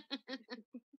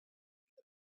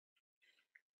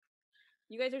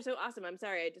 You guys are so awesome. I'm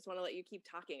sorry. I just want to let you keep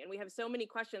talking. And we have so many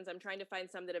questions. I'm trying to find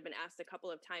some that have been asked a couple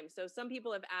of times. So some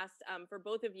people have asked, for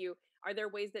both of you, are there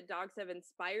ways that dogs have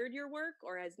inspired your work,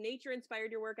 or has nature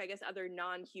inspired your work? I guess other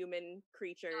non-human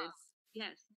creatures. Oh,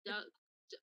 yes.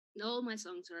 All my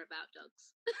songs are about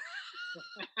dogs.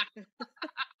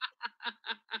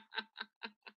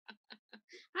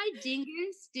 Hi,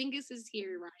 Dingus. Dingus is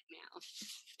here right now.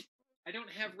 I don't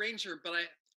have Ranger, but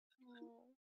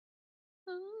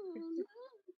Oh, look.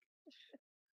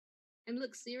 And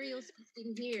look, Cereal's just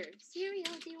in here.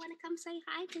 Cereal, do you want to come say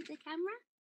hi to the camera?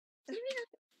 Cereal.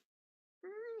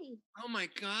 Hi. Oh my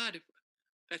God.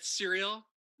 That's Cereal?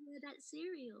 Yeah, that's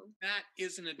Cereal. That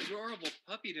is an adorable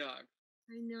puppy dog.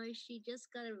 I know, she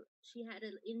had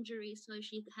an injury, so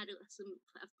she had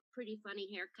a pretty funny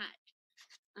haircut.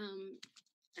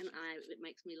 And it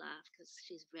makes me laugh because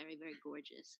she's very, very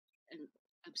gorgeous and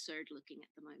absurd looking at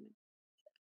the moment.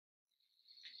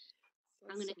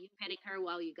 I'm going to keep petting her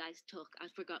while you guys talk. I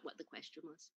forgot what the question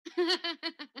was.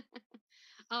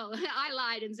 Oh, I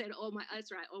lied and said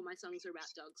that's right, all my songs are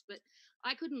about dogs, but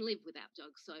I couldn't live without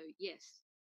dogs. So yes,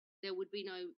 there would be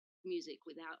no music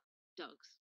without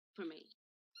dogs for me.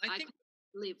 I couldn't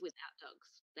live without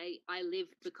dogs. I live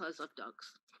because of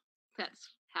dogs.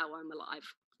 That's how I'm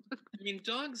alive. I mean,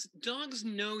 dogs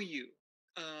know you.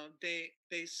 They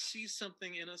see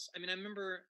something in us. I mean, I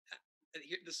remember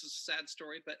this is a sad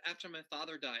story, but after my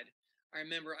father died, I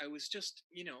remember I was just,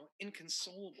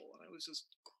 inconsolable, and I was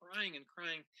just crying and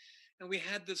crying. And we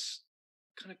had this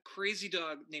kind of crazy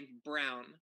dog named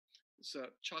Brown. It's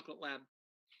a chocolate lab.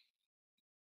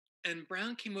 And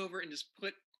Brown came over and just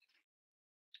put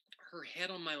her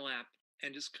head on my lap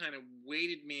and just kind of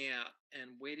waited me out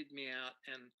and waited me out.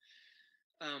 And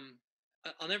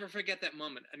I'll never forget that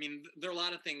moment. I mean, there are a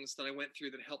lot of things that I went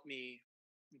through that helped me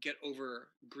get over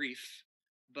grief,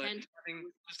 but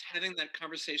having that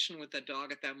conversation with that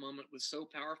dog at that moment was so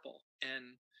powerful.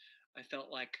 And I felt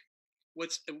like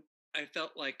what's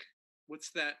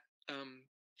that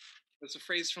there's a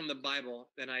phrase from the Bible,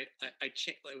 and I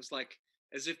changed. It was like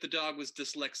as if the dog was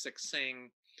dyslexic,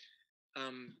 saying,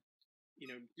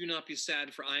 do not be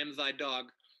sad, for I am thy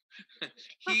dog.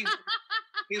 he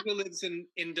who lives in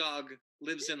dog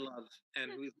lives in love,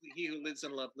 and he who lives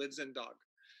in love lives in dog.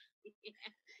 Yeah,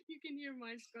 you can hear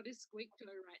my Scottish squeak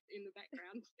toy right in the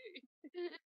background too.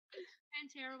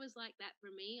 Pantera was like that for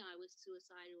me. I was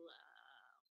suicidal,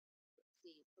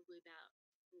 probably about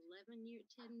 11 years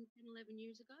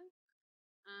ago.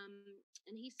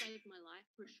 And he saved my life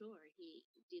for sure. He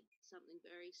did something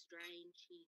very strange.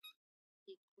 He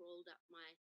crawled up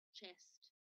my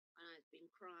chest. I've been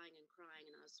crying and crying,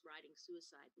 and I was writing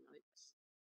suicide notes.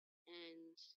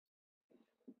 And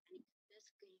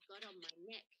he got on my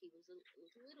neck. He was a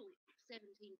little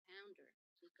 17-pounder.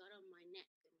 He got on my neck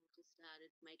and he just started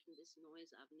making this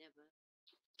noise I've never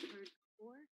heard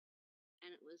before.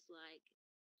 And it was like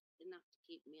enough to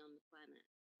keep me on the planet,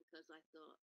 because I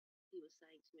thought he was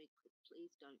saying to me,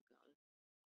 please don't go.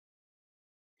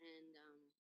 And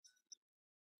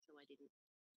so I didn't.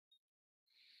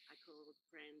 I called a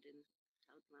friend and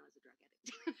told him I was a drug addict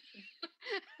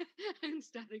and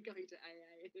started going to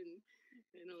AA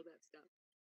and all that stuff.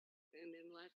 And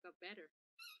then life got better.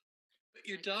 But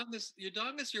your dog is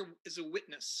a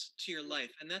witness to your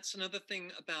life, and that's another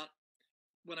thing about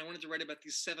when I wanted to write about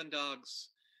these 7 dogs.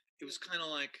 It was kind of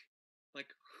like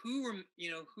who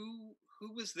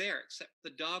was there, except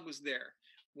the dog was there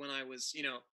when I was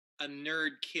a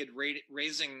nerd kid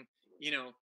raising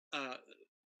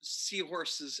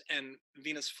seahorses and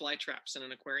Venus flytraps in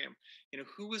an aquarium.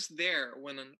 Who was there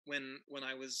when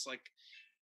I was like,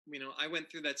 I went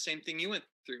through that same thing you went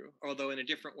through, although in a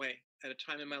different way, at a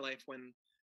time in my life when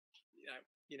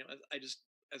I just,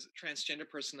 as a transgender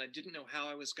person, I didn't know how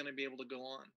I was going to be able to go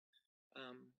on.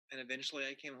 And eventually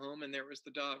I came home and there was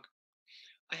the dog.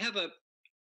 I have a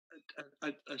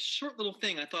short little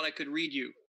thing I thought I could read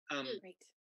you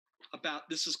about.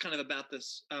 This is kind of about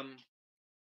this.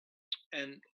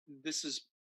 And this is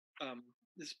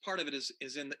this part of it is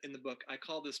in the book. I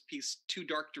call this piece "Too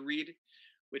Dark to Read,"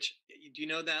 which, do you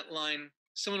know that line?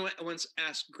 Someone once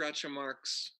asked Groucho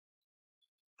Marx,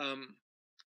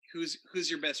 who's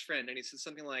your best friend? And he said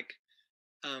something like,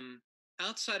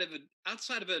 outside of a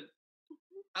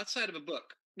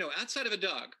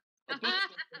dog, a book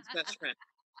is his best friend.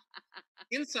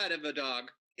 Inside of a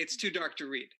dog, it's too dark to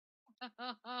read.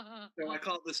 So I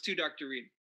call this "Too Dark to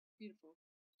Read." Beautiful.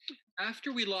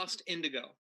 After we lost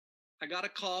Indigo, I got a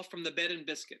call from the Bed and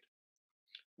Biscuit.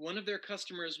 One of their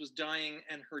customers was dying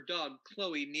and her dog,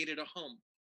 Chloe, needed a home.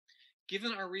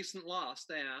 Given our recent loss,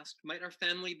 they asked, might our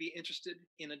family be interested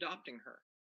in adopting her?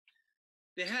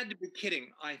 They had to be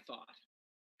kidding, I thought.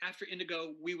 After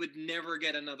Indigo, we would never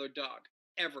get another dog,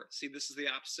 ever. See, this is the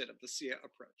opposite of the Sia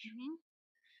approach. Mm-hmm.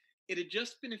 It had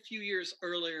just been a few years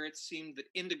earlier, it seemed, that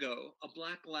Indigo, a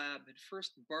black lab, had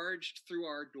first barged through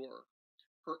our door.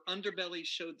 Her underbelly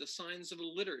showed the signs of a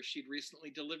litter she'd recently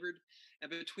delivered,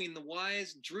 and between the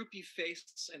wise, droopy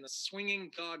face and the swinging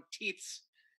dog teats,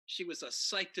 she was a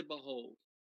sight to behold.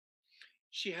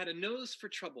 She had a nose for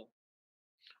trouble.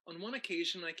 On one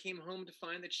occasion, I came home to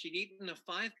find that she'd eaten a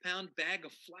 5-pound bag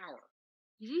of flour.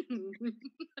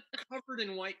 Covered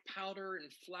in white powder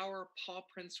and flour, paw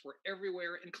prints were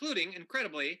everywhere, including,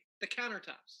 incredibly, the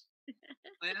countertops.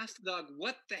 I asked the dog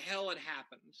what the hell had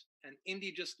happened, and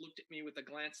Indy just looked at me with a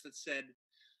glance that said,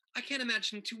 I can't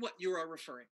imagine to what you are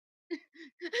referring.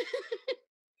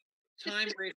 Time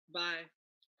raced by.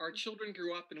 Our children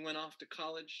grew up and went off to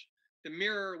college. The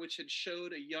mirror, which had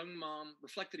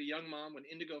reflected a young mom when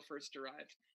Indigo first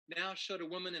arrived, now showed a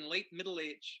woman in late middle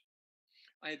age.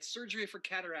 I had surgery for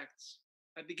cataracts.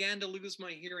 I began to lose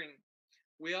my hearing.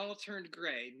 We all turned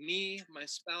gray, me, my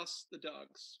spouse, the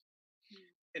dogs.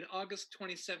 In August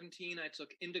 2017, I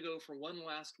took Indigo for one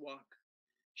last walk.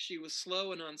 She was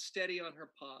slow and unsteady on her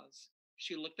paws.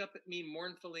 She looked up at me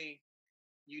mournfully.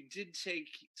 You did say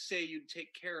you'd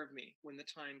take care of me when the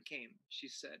time came, she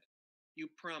said. You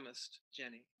promised,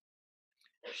 Jenny.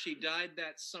 She died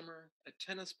that summer, a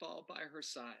tennis ball by her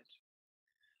side.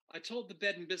 I told the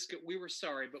Bed and Biscuit we were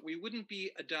sorry, but we wouldn't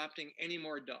be adopting any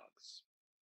more dogs.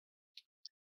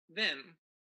 Then,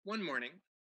 one morning,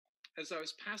 as I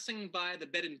was passing by the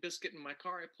Bed and Biscuit in my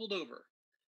car, I pulled over.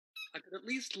 I could at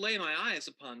least lay my eyes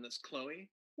upon this Chloe.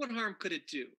 What harm could it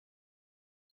do?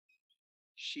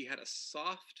 She had a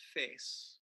soft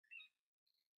face.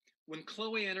 When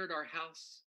Chloe entered our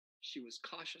house, she was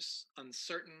cautious,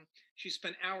 uncertain. She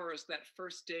spent hours that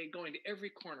first day going to every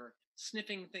corner,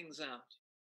 sniffing things out.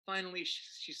 Finally,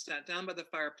 she sat down by the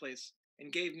fireplace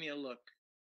and gave me a look.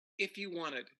 If you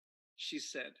wanted, she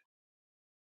said,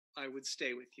 I would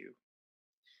stay with you.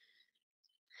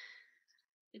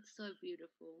 It's so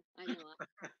beautiful. I know I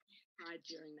cried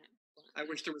during that one. I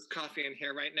wish there was coffee in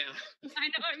here right now. I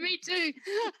know, me too.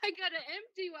 I got an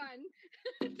empty one.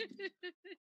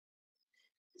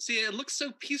 See, it looks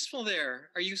so peaceful there.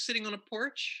 Are you sitting on a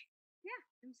porch? Yeah,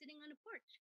 I'm sitting on a porch.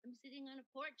 I'm sitting on a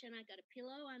porch and I got a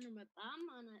pillow under my bum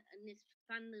on this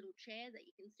fun little chair that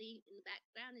you can see in the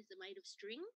background is made of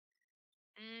string.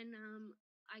 And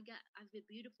I have a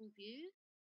beautiful view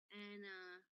and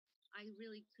I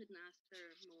really couldn't ask for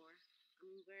more.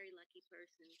 I'm a very lucky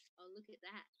person. Oh, look at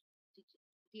that.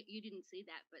 You didn't see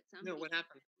that, but somebody No, what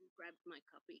happened? grabbed my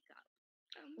coffee cup.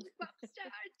 Pop star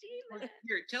dealer.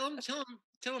 Here, tell him,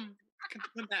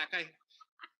 come back.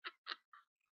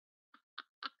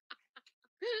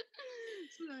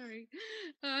 Sorry.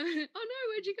 Oh no,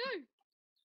 where'd you go?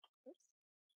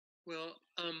 Well,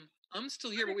 I'm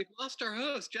still here, but we've lost our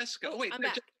host, Jessica. Oh, wait, I'm no,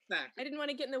 back. Jessica's back. I didn't want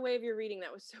to get in the way of your reading.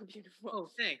 That was so beautiful. Oh,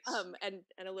 thanks. And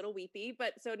a little weepy.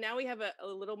 But so now we have a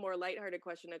little more lighthearted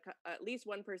question. At least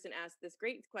one person asked this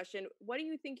great question. What do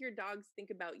you think your dogs think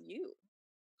about you?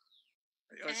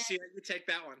 See, you take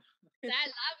that one. They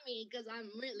love me because I'm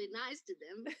really nice to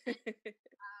them.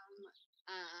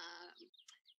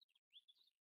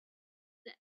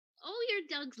 All your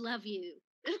dogs love you.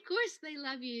 Of course they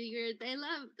love you. They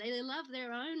love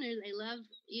their owner. They love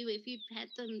you. If you pet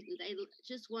them, they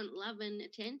just want love and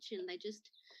attention. They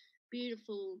just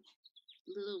beautiful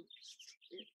little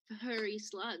furry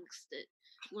slugs that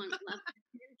want love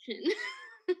and attention.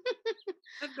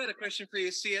 I've got a question for you,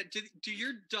 Sia. Do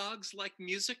your dogs like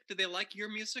music? Do they like your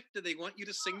music? Do they want you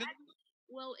to sing them?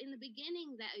 Well, in the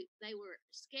beginning, they were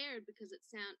scared because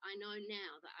I know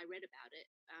now that I read about it,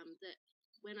 that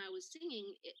when I was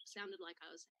singing, it sounded like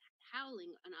I was howling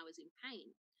and I was in pain.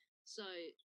 So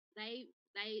they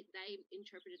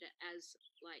interpreted it as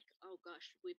like, oh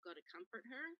gosh, we've got to comfort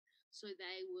her. So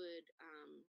they would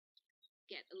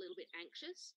get a little bit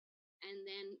anxious, and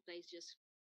then they just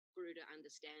grew to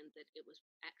understand that it was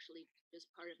actually just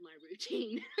part of my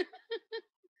routine.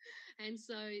 And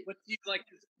so what do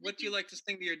you like to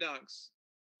sing to your dogs?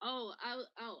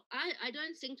 I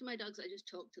don't sing to my dogs, I just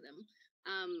talk to them.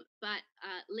 But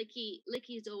Licky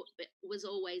was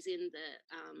always in the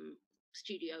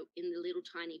studio in the little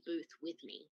tiny booth with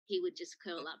me. He would just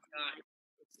curl up.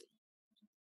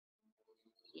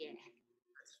 Yeah.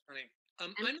 That's funny. I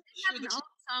have an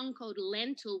old song called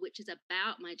Lentil, which is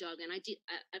about my dog, and I did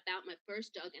about my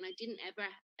first dog, and I didn't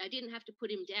have to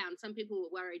put him down. Some people were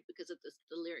worried because of the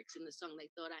lyrics in the song. They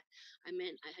thought I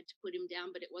meant I had to put him down,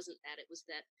 but it wasn't that. It was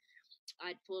that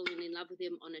I'd fallen in love with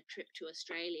him on a trip to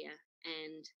Australia,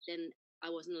 and then I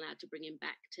wasn't allowed to bring him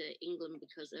back to England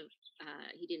because of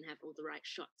he didn't have all the right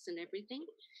shots and everything.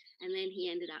 And then he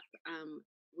ended up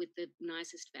with the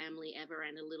nicest family ever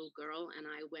and a little girl, and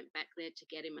I went back there to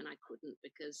get him and I couldn't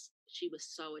because she was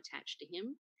so attached to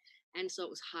him, and so it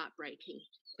was heartbreaking.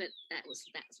 But that's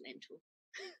Lentil.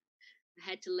 I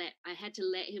had to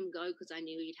let him go because I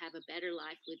knew he'd have a better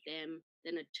life with them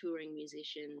than a touring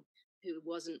musician who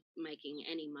wasn't making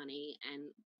any money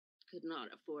and could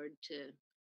not afford to,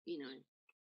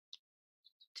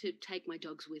 to take my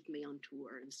dogs with me on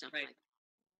tour and stuff like that.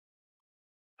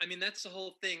 I mean, that's the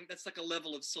whole thing. That's like a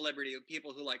level of celebrity of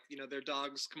people who their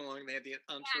dogs come along. They have the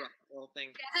entourage, the whole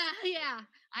thing. Yeah.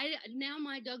 Now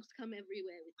my dogs come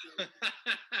everywhere with me,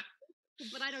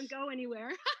 but I don't go anywhere.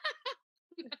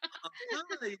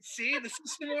 See, the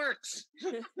system works.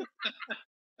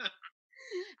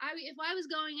 If I was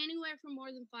going anywhere for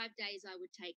more than 5 days, I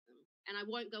would take them, and I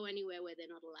won't go anywhere where they're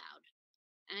not allowed.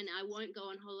 and I won't go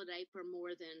on holiday for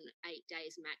more than 8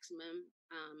 days maximum,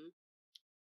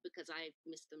 because I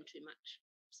miss them too much.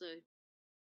 So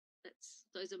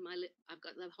those are I've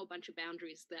got a whole bunch of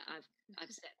boundaries that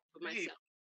I've set for myself.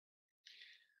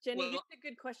 Jenny, Well, this is a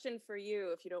good question for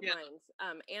you, if you don't mind.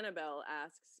 Annabelle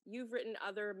asks, you've written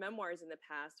other memoirs in the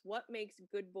past. What makes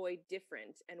Good Boy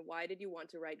different, and why did you want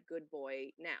to write Good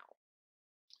Boy now?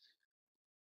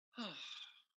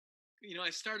 You know,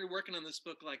 I started working on this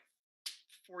book like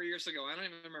 4 years ago. I don't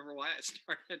even remember why I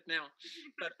started now,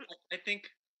 but I think,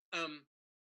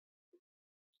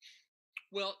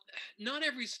 well, not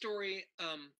every story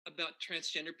about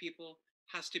transgender people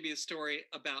has to be a story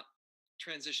about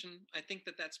transition. I think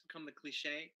that that's become the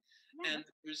cliche, and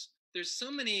there's so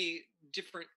many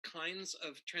different kinds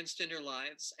of transgender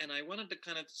lives, and I wanted to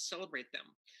kind of celebrate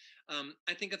them.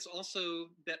 I think it's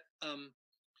also that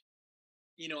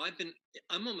you know,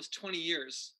 I'm almost 20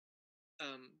 years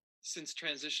since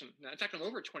transition. Now, in fact, I'm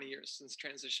over 20 years since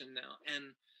transition now,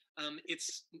 and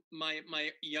it's my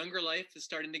younger life is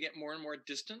starting to get more and more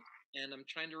distant, and I'm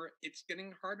trying to. It's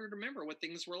getting harder to remember what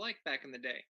things were like back in the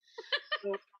day.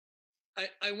 So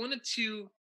I wanted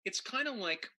to. It's kind of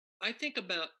like I think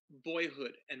about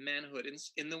boyhood and manhood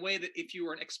in the way that if you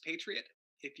were an expatriate,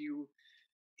 if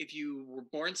you were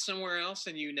born somewhere else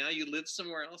and you live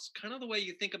somewhere else, kind of the way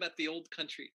you think about the old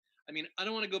country. I mean, I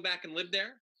don't want to go back and live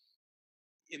there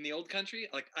in the old country.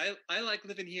 Like I like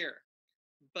living here,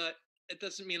 but it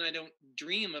doesn't mean I don't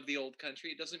dream of the old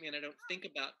country. It doesn't mean I don't think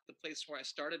about the place where I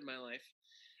started my life,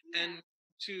 and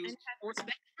have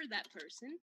respect for that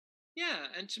person. Yeah,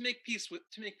 and to make peace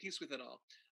with it all.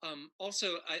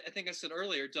 Also, I think I said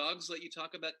earlier, dogs let you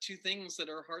talk about two things that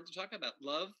are hard to talk about: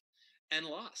 love and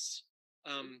loss.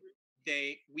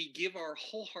 We give our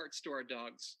whole hearts to our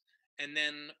dogs, and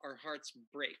then our hearts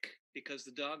break because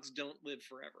the dogs don't live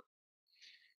forever.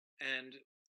 And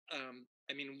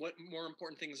I mean, what more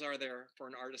important things are there for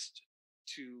an artist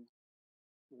to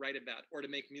write about or to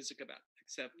make music about,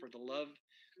 except for the love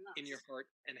in your heart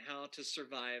and how to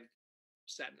survive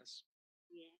sadness?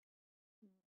 Yeah.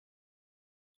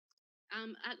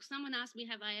 Someone asked me,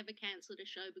 have I ever cancelled a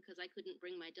show because I couldn't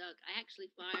bring my dog? I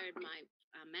actually fired my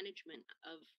management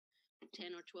of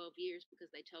 10 or 12 years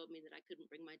because they told me that I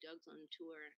couldn't bring my dogs on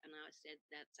tour. And I said,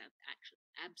 that's actually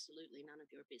absolutely none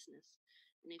of your business.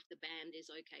 And if the band is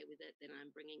okay with it, then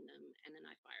I'm bringing them. And then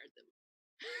I fired them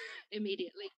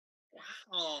immediately.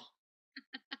 Wow.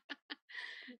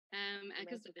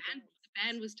 Because the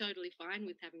band was totally fine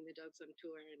with having the dogs on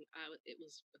tour, and it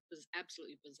was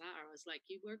absolutely bizarre. I was like,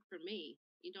 "You work for me.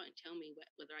 You don't tell me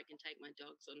whether I can take my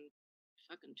dogs on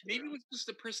fucking tour." Maybe it was just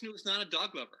a person who was not a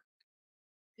dog lover.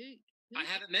 Who? I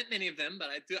haven't met many of them, but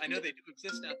I know they do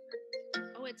exist out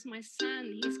there. Oh, it's my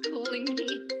son. He's calling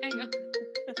me. Hang on.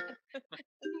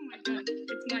 Oh my god!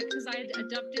 It's my because I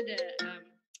adopted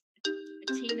a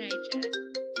teenager.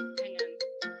 Hang on.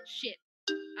 Shit.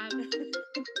 I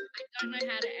don't know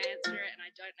how to answer it, and I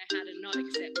don't know how to not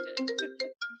accept it.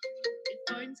 It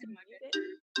phone's in my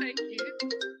bedroom. Thank you.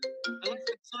 I love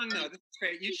that song, though. This is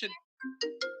great. You should.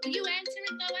 Will you answer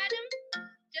it, though, Adam?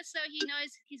 Just so he knows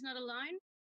he's not alone.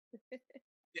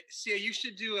 Yeah, Sia, you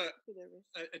should do a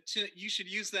tune. You should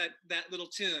use that little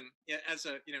tune as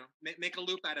a make a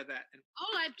loop out of that.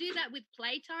 Oh, I do that with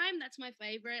Playtime. That's my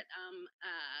favorite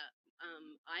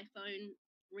iPhone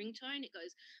ringtone. It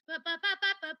goes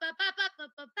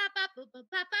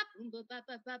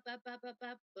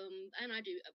and I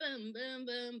do a boom boom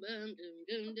boom boom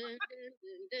dum dum dum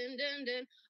dum dum dum.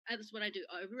 That's what I do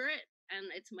over it,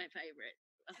 and it's my favorite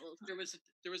of all time.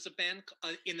 There was a band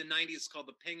in the 90s called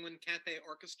the Penguin Cafe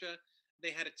Orchestra.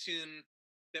 They had a tune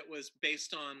that was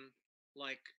based on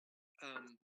like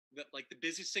the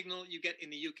busy signal you get in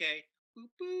the UK. Boop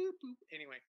boop boop.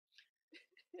 Anyway.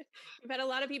 We've had a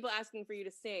lot of people asking for you to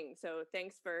sing, so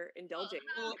thanks for indulging.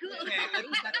 Oh, cool. Okay, I'd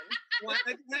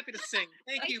be happy to sing.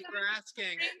 Thank you for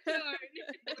asking.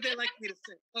 Would they like me to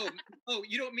sing? Oh,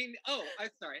 you don't mean? Oh, I'm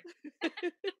sorry.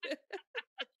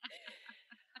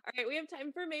 All right, we have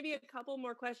time for maybe a couple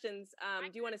more questions.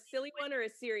 Do you want a silly one or a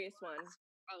serious one?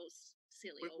 Oh,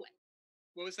 silly.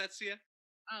 What was that, Sia?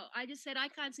 Oh, I just said I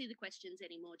can't see the questions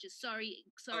anymore. Just sorry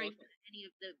for any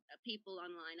of the people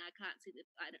online. I can't see the.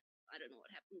 I don't know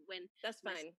what happened when. That's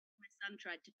fine. My son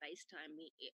tried to FaceTime me.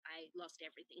 I lost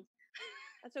everything.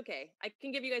 That's okay. I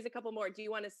can give you guys a couple more. Do you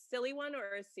want a silly one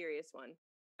or a serious one?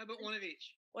 How about one of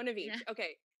each? One of each. Yeah.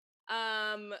 Okay.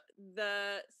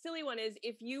 The silly one is,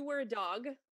 if you were a dog,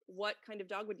 what kind of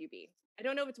dog would you be? I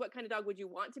don't know if it's what kind of dog would you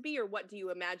want to be or what do you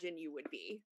imagine you would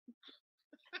be?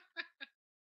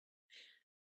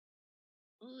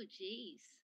 Oh, geez.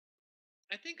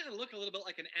 I think I look a little bit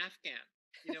like an Afghan.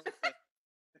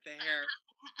 With the hair.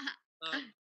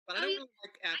 But I don't really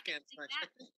like Afghans much.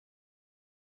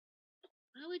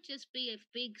 I would just be a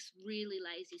big, really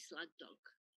lazy slug dog.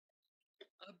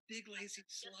 A big lazy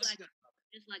slug dog.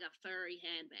 Just like a furry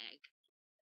handbag.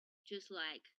 Just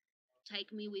like,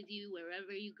 take me with you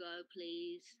wherever you go,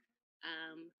 please.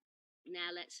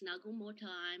 Now let's snuggle more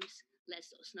times.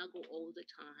 Let's snuggle all the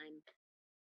time.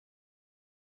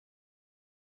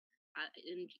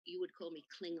 And you would call me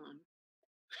Klingon.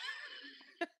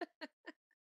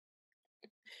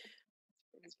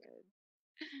 That's pretty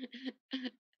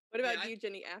good. What about you,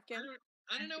 Jenny? Afghan?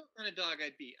 I don't know what kind of dog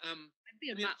I'd be. I'd be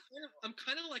a mutt. I'm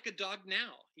kind of like a dog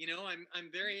now. I'm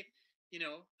very,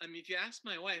 if you ask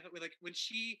my wife, like when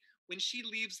she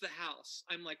leaves the house,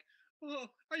 I'm like, oh,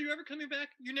 are you ever coming back?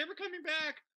 You're never coming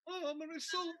back. Oh, I'm gonna be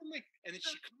so lonely. And then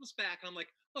she comes back, and I'm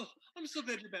like, oh, I'm so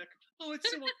glad you're back. Oh, it's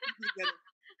so wonderful to be together.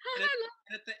 And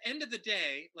at the end of the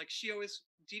day, like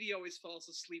Dee always falls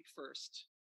asleep first.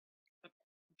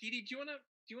 Dee, do you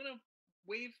wanna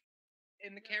wave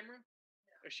in the camera?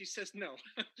 Or she says no.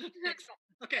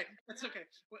 Okay, that's okay.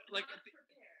 Like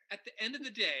at the end of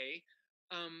the day,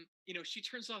 she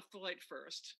turns off the light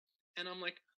first, and I'm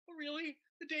like, oh really?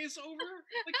 The day's over?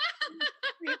 Like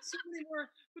we have so many more,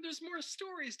 but there's more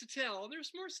stories to tell.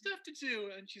 There's more stuff to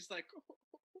do. And she's like, oh,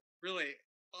 really?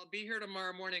 I'll be here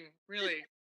tomorrow morning. Really?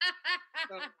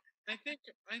 So I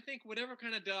think whatever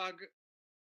kind of dog,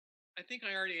 I think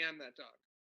I already am that dog.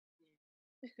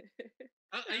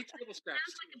 I eat table scraps.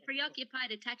 Sounds like a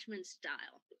preoccupied attachment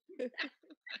style.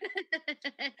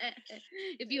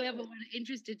 If you ever were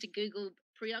interested to Google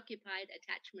preoccupied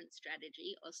attachment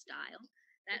strategy or style,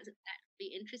 that'd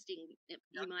be interesting. You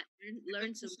might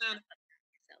learn some stuff about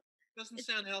yourself. Doesn't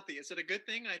sound healthy. Is it a good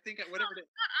thing? I think whatever it is.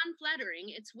 Not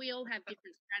unflattering. It's we all have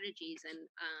different strategies, and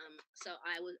so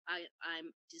I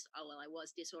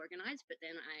was disorganized, but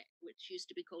then which used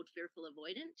to be called fearful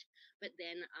avoidant, but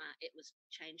then it was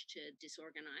changed to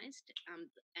disorganized,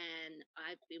 and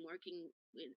I've been working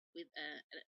with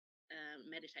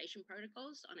meditation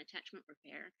protocols on attachment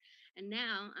repair, and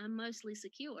now I'm mostly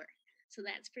secure. So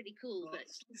that's pretty cool. But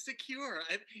secure,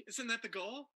 isn't that the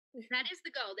goal? That is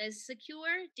the goal. There's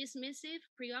secure, dismissive,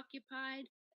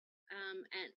 preoccupied,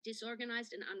 and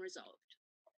disorganized and unresolved.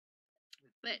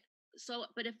 But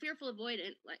a fearful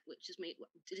avoidant, which is me,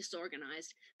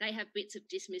 disorganized, they have bits of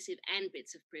dismissive and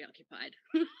bits of preoccupied.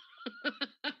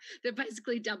 They're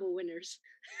basically double winners.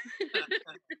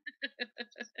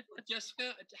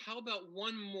 Jessica, how about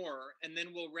one more, and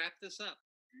then we'll wrap this up?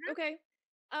 Okay.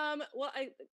 Well,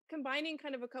 combining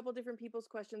kind of a couple different people's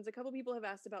questions, a couple people have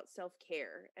asked about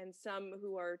self-care, and some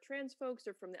who are trans folks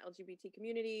or from the LGBT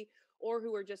community, or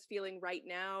who are just feeling right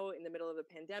now in the middle of a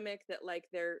pandemic that like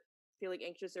they're feeling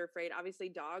anxious or afraid. Obviously,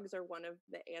 dogs are one of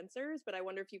the answers, but I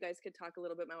wonder if you guys could talk a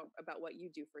little bit more about what you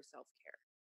do for self-care.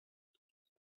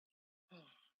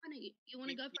 You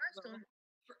want to go first? Or?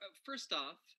 First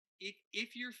off,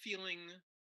 if you're feeling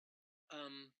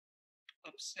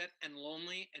upset and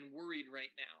lonely and worried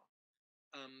right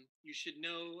now, you should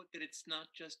know that it's not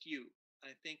just you.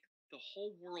 I think the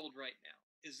whole world right now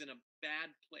is in a bad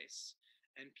place,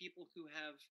 and people who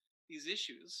have these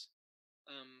issues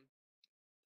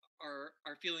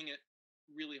are feeling it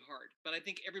really hard. But I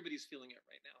think everybody's feeling it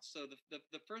right now. So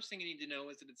the first thing you need to know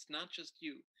is that it's not just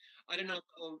you. I don't know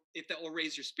if that will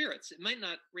raise your spirits. It might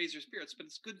not raise your spirits, but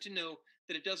it's good to know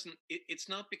that it doesn't. It's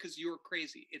not because you're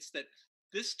crazy. It's that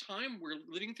this time we're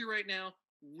living through right now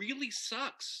really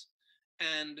sucks.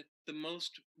 And the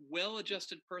most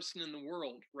well-adjusted person in the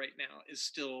world right now is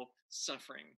still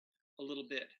suffering a little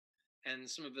bit, and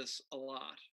some of us a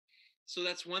lot. So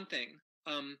that's one thing.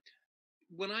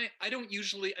 When I don't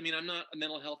usually, I'm not a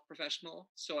mental health professional,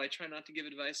 so I try not to give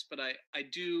advice, but I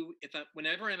do,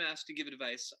 whenever I'm asked to give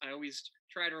advice, I always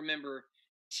try to remember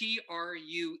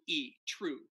TRUE,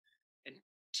 true. And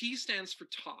T stands for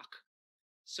talk.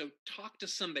 So talk to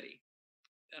somebody.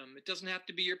 It doesn't have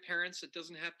to be your parents. It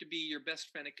doesn't have to be your best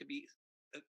friend. It could be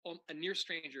a near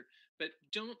stranger, but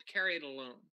don't carry it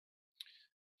alone.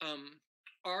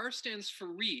 R stands for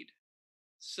read.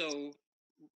 So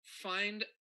find,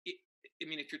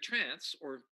 if you're trans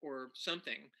or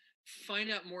something,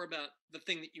 find out more about the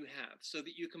thing that you have so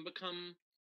that you can become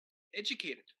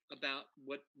educated about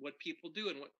what people do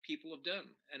and what people have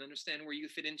done, and understand where you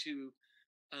fit into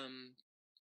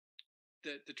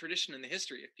the tradition and the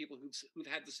history of people who've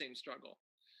had the same struggle.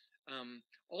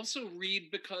 Also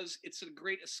read, because it's a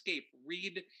great escape.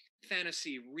 Read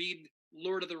fantasy, read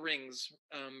Lord of the Rings,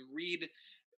 read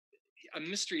a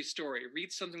mystery story,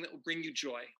 read something that will bring you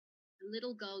joy. A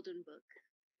little golden book.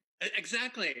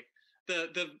 Exactly.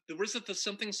 What is it, the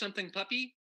something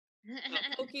puppy?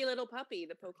 Pokey little puppy,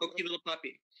 the pokey little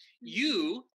puppy.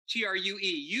 You, TRUE,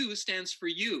 you stands for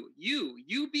you.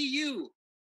 You be you.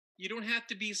 You don't have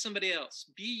to be somebody else.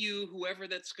 Be you, whoever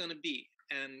that's going to be.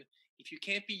 And if you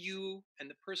can't be you and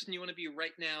the person you want to be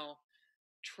right now,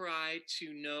 try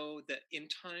to know that in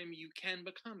time you can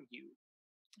become you.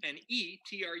 And E,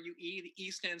 TRUE, the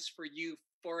E stands for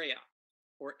euphoria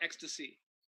or ecstasy.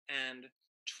 And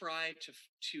try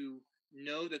to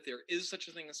know that there is such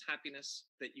a thing as happiness,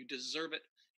 that you deserve it.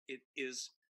 It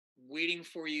is waiting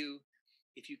for you.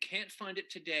 If you can't find it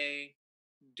today,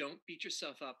 don't beat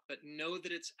yourself up, but know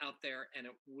that it's out there and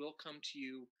it will come to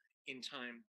you in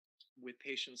time with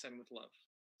patience and with love.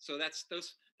 So that's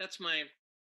my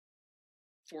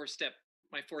four-step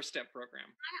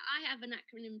program. I have an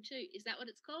acronym too. Is that what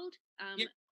it's called? Yeah.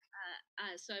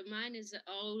 So mine is an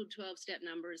old 12-step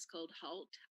number. Is called HALT,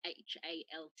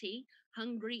 HALT,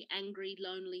 hungry, angry,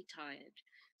 lonely, tired.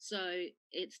 So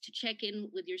it's to check in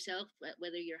with yourself,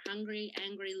 whether you're hungry,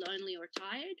 angry, lonely, or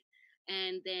tired.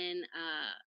 And then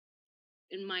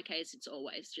in my case, it's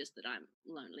always just that I'm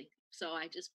lonely. So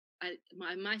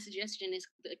my suggestion is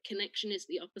the connection is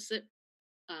the opposite,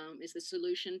 is the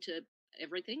solution to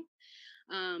everything.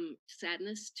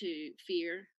 Sadness to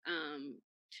fear,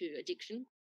 to addiction,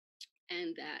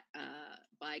 and that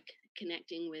by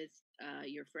connecting with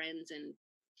your friends and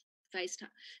FaceTime.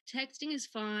 Texting is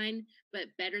fine, but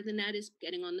better than that is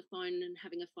getting on the phone and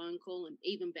having a phone call, and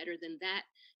even better than that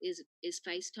is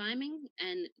FaceTiming.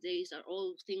 And these are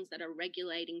all things that are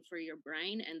regulating for your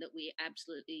brain, and that we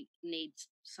absolutely need.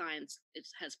 Science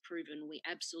has proven we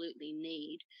absolutely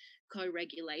need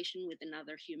co-regulation with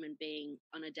another human being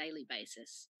on a daily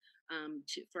basis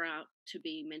to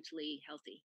be mentally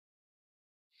healthy.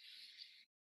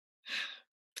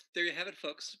 There you have it,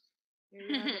 folks. There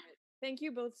you have it. Thank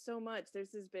you both so much.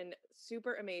 This has been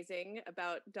super amazing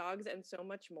about dogs and so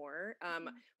much more.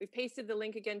 We've pasted the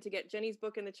link again to get Jenny's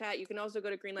book in the chat. You can also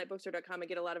go to greenlightbookstore.com and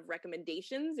get a lot of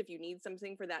recommendations if you need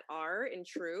something for that R in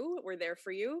true. We're there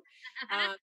for you.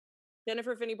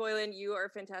 Jennifer Finney Boylan, you are a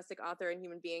fantastic author and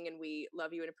human being, and we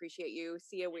love you and appreciate you.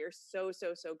 Sia, we are so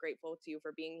grateful to you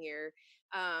for being here.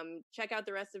 Check out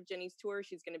the rest of Jenny's tour.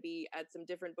 She's going to be at some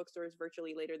different bookstores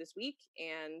virtually later this week,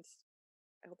 and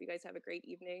I hope you guys have a great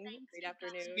evening, great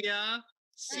afternoon. Yeah.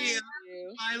 See ya.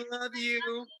 I love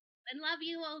you. And love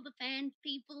you, all the fan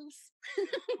peoples.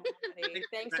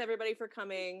 Thanks everybody for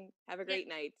coming. Have a great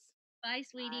night. Bye,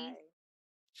 sweetie.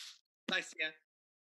 Bye, Sia.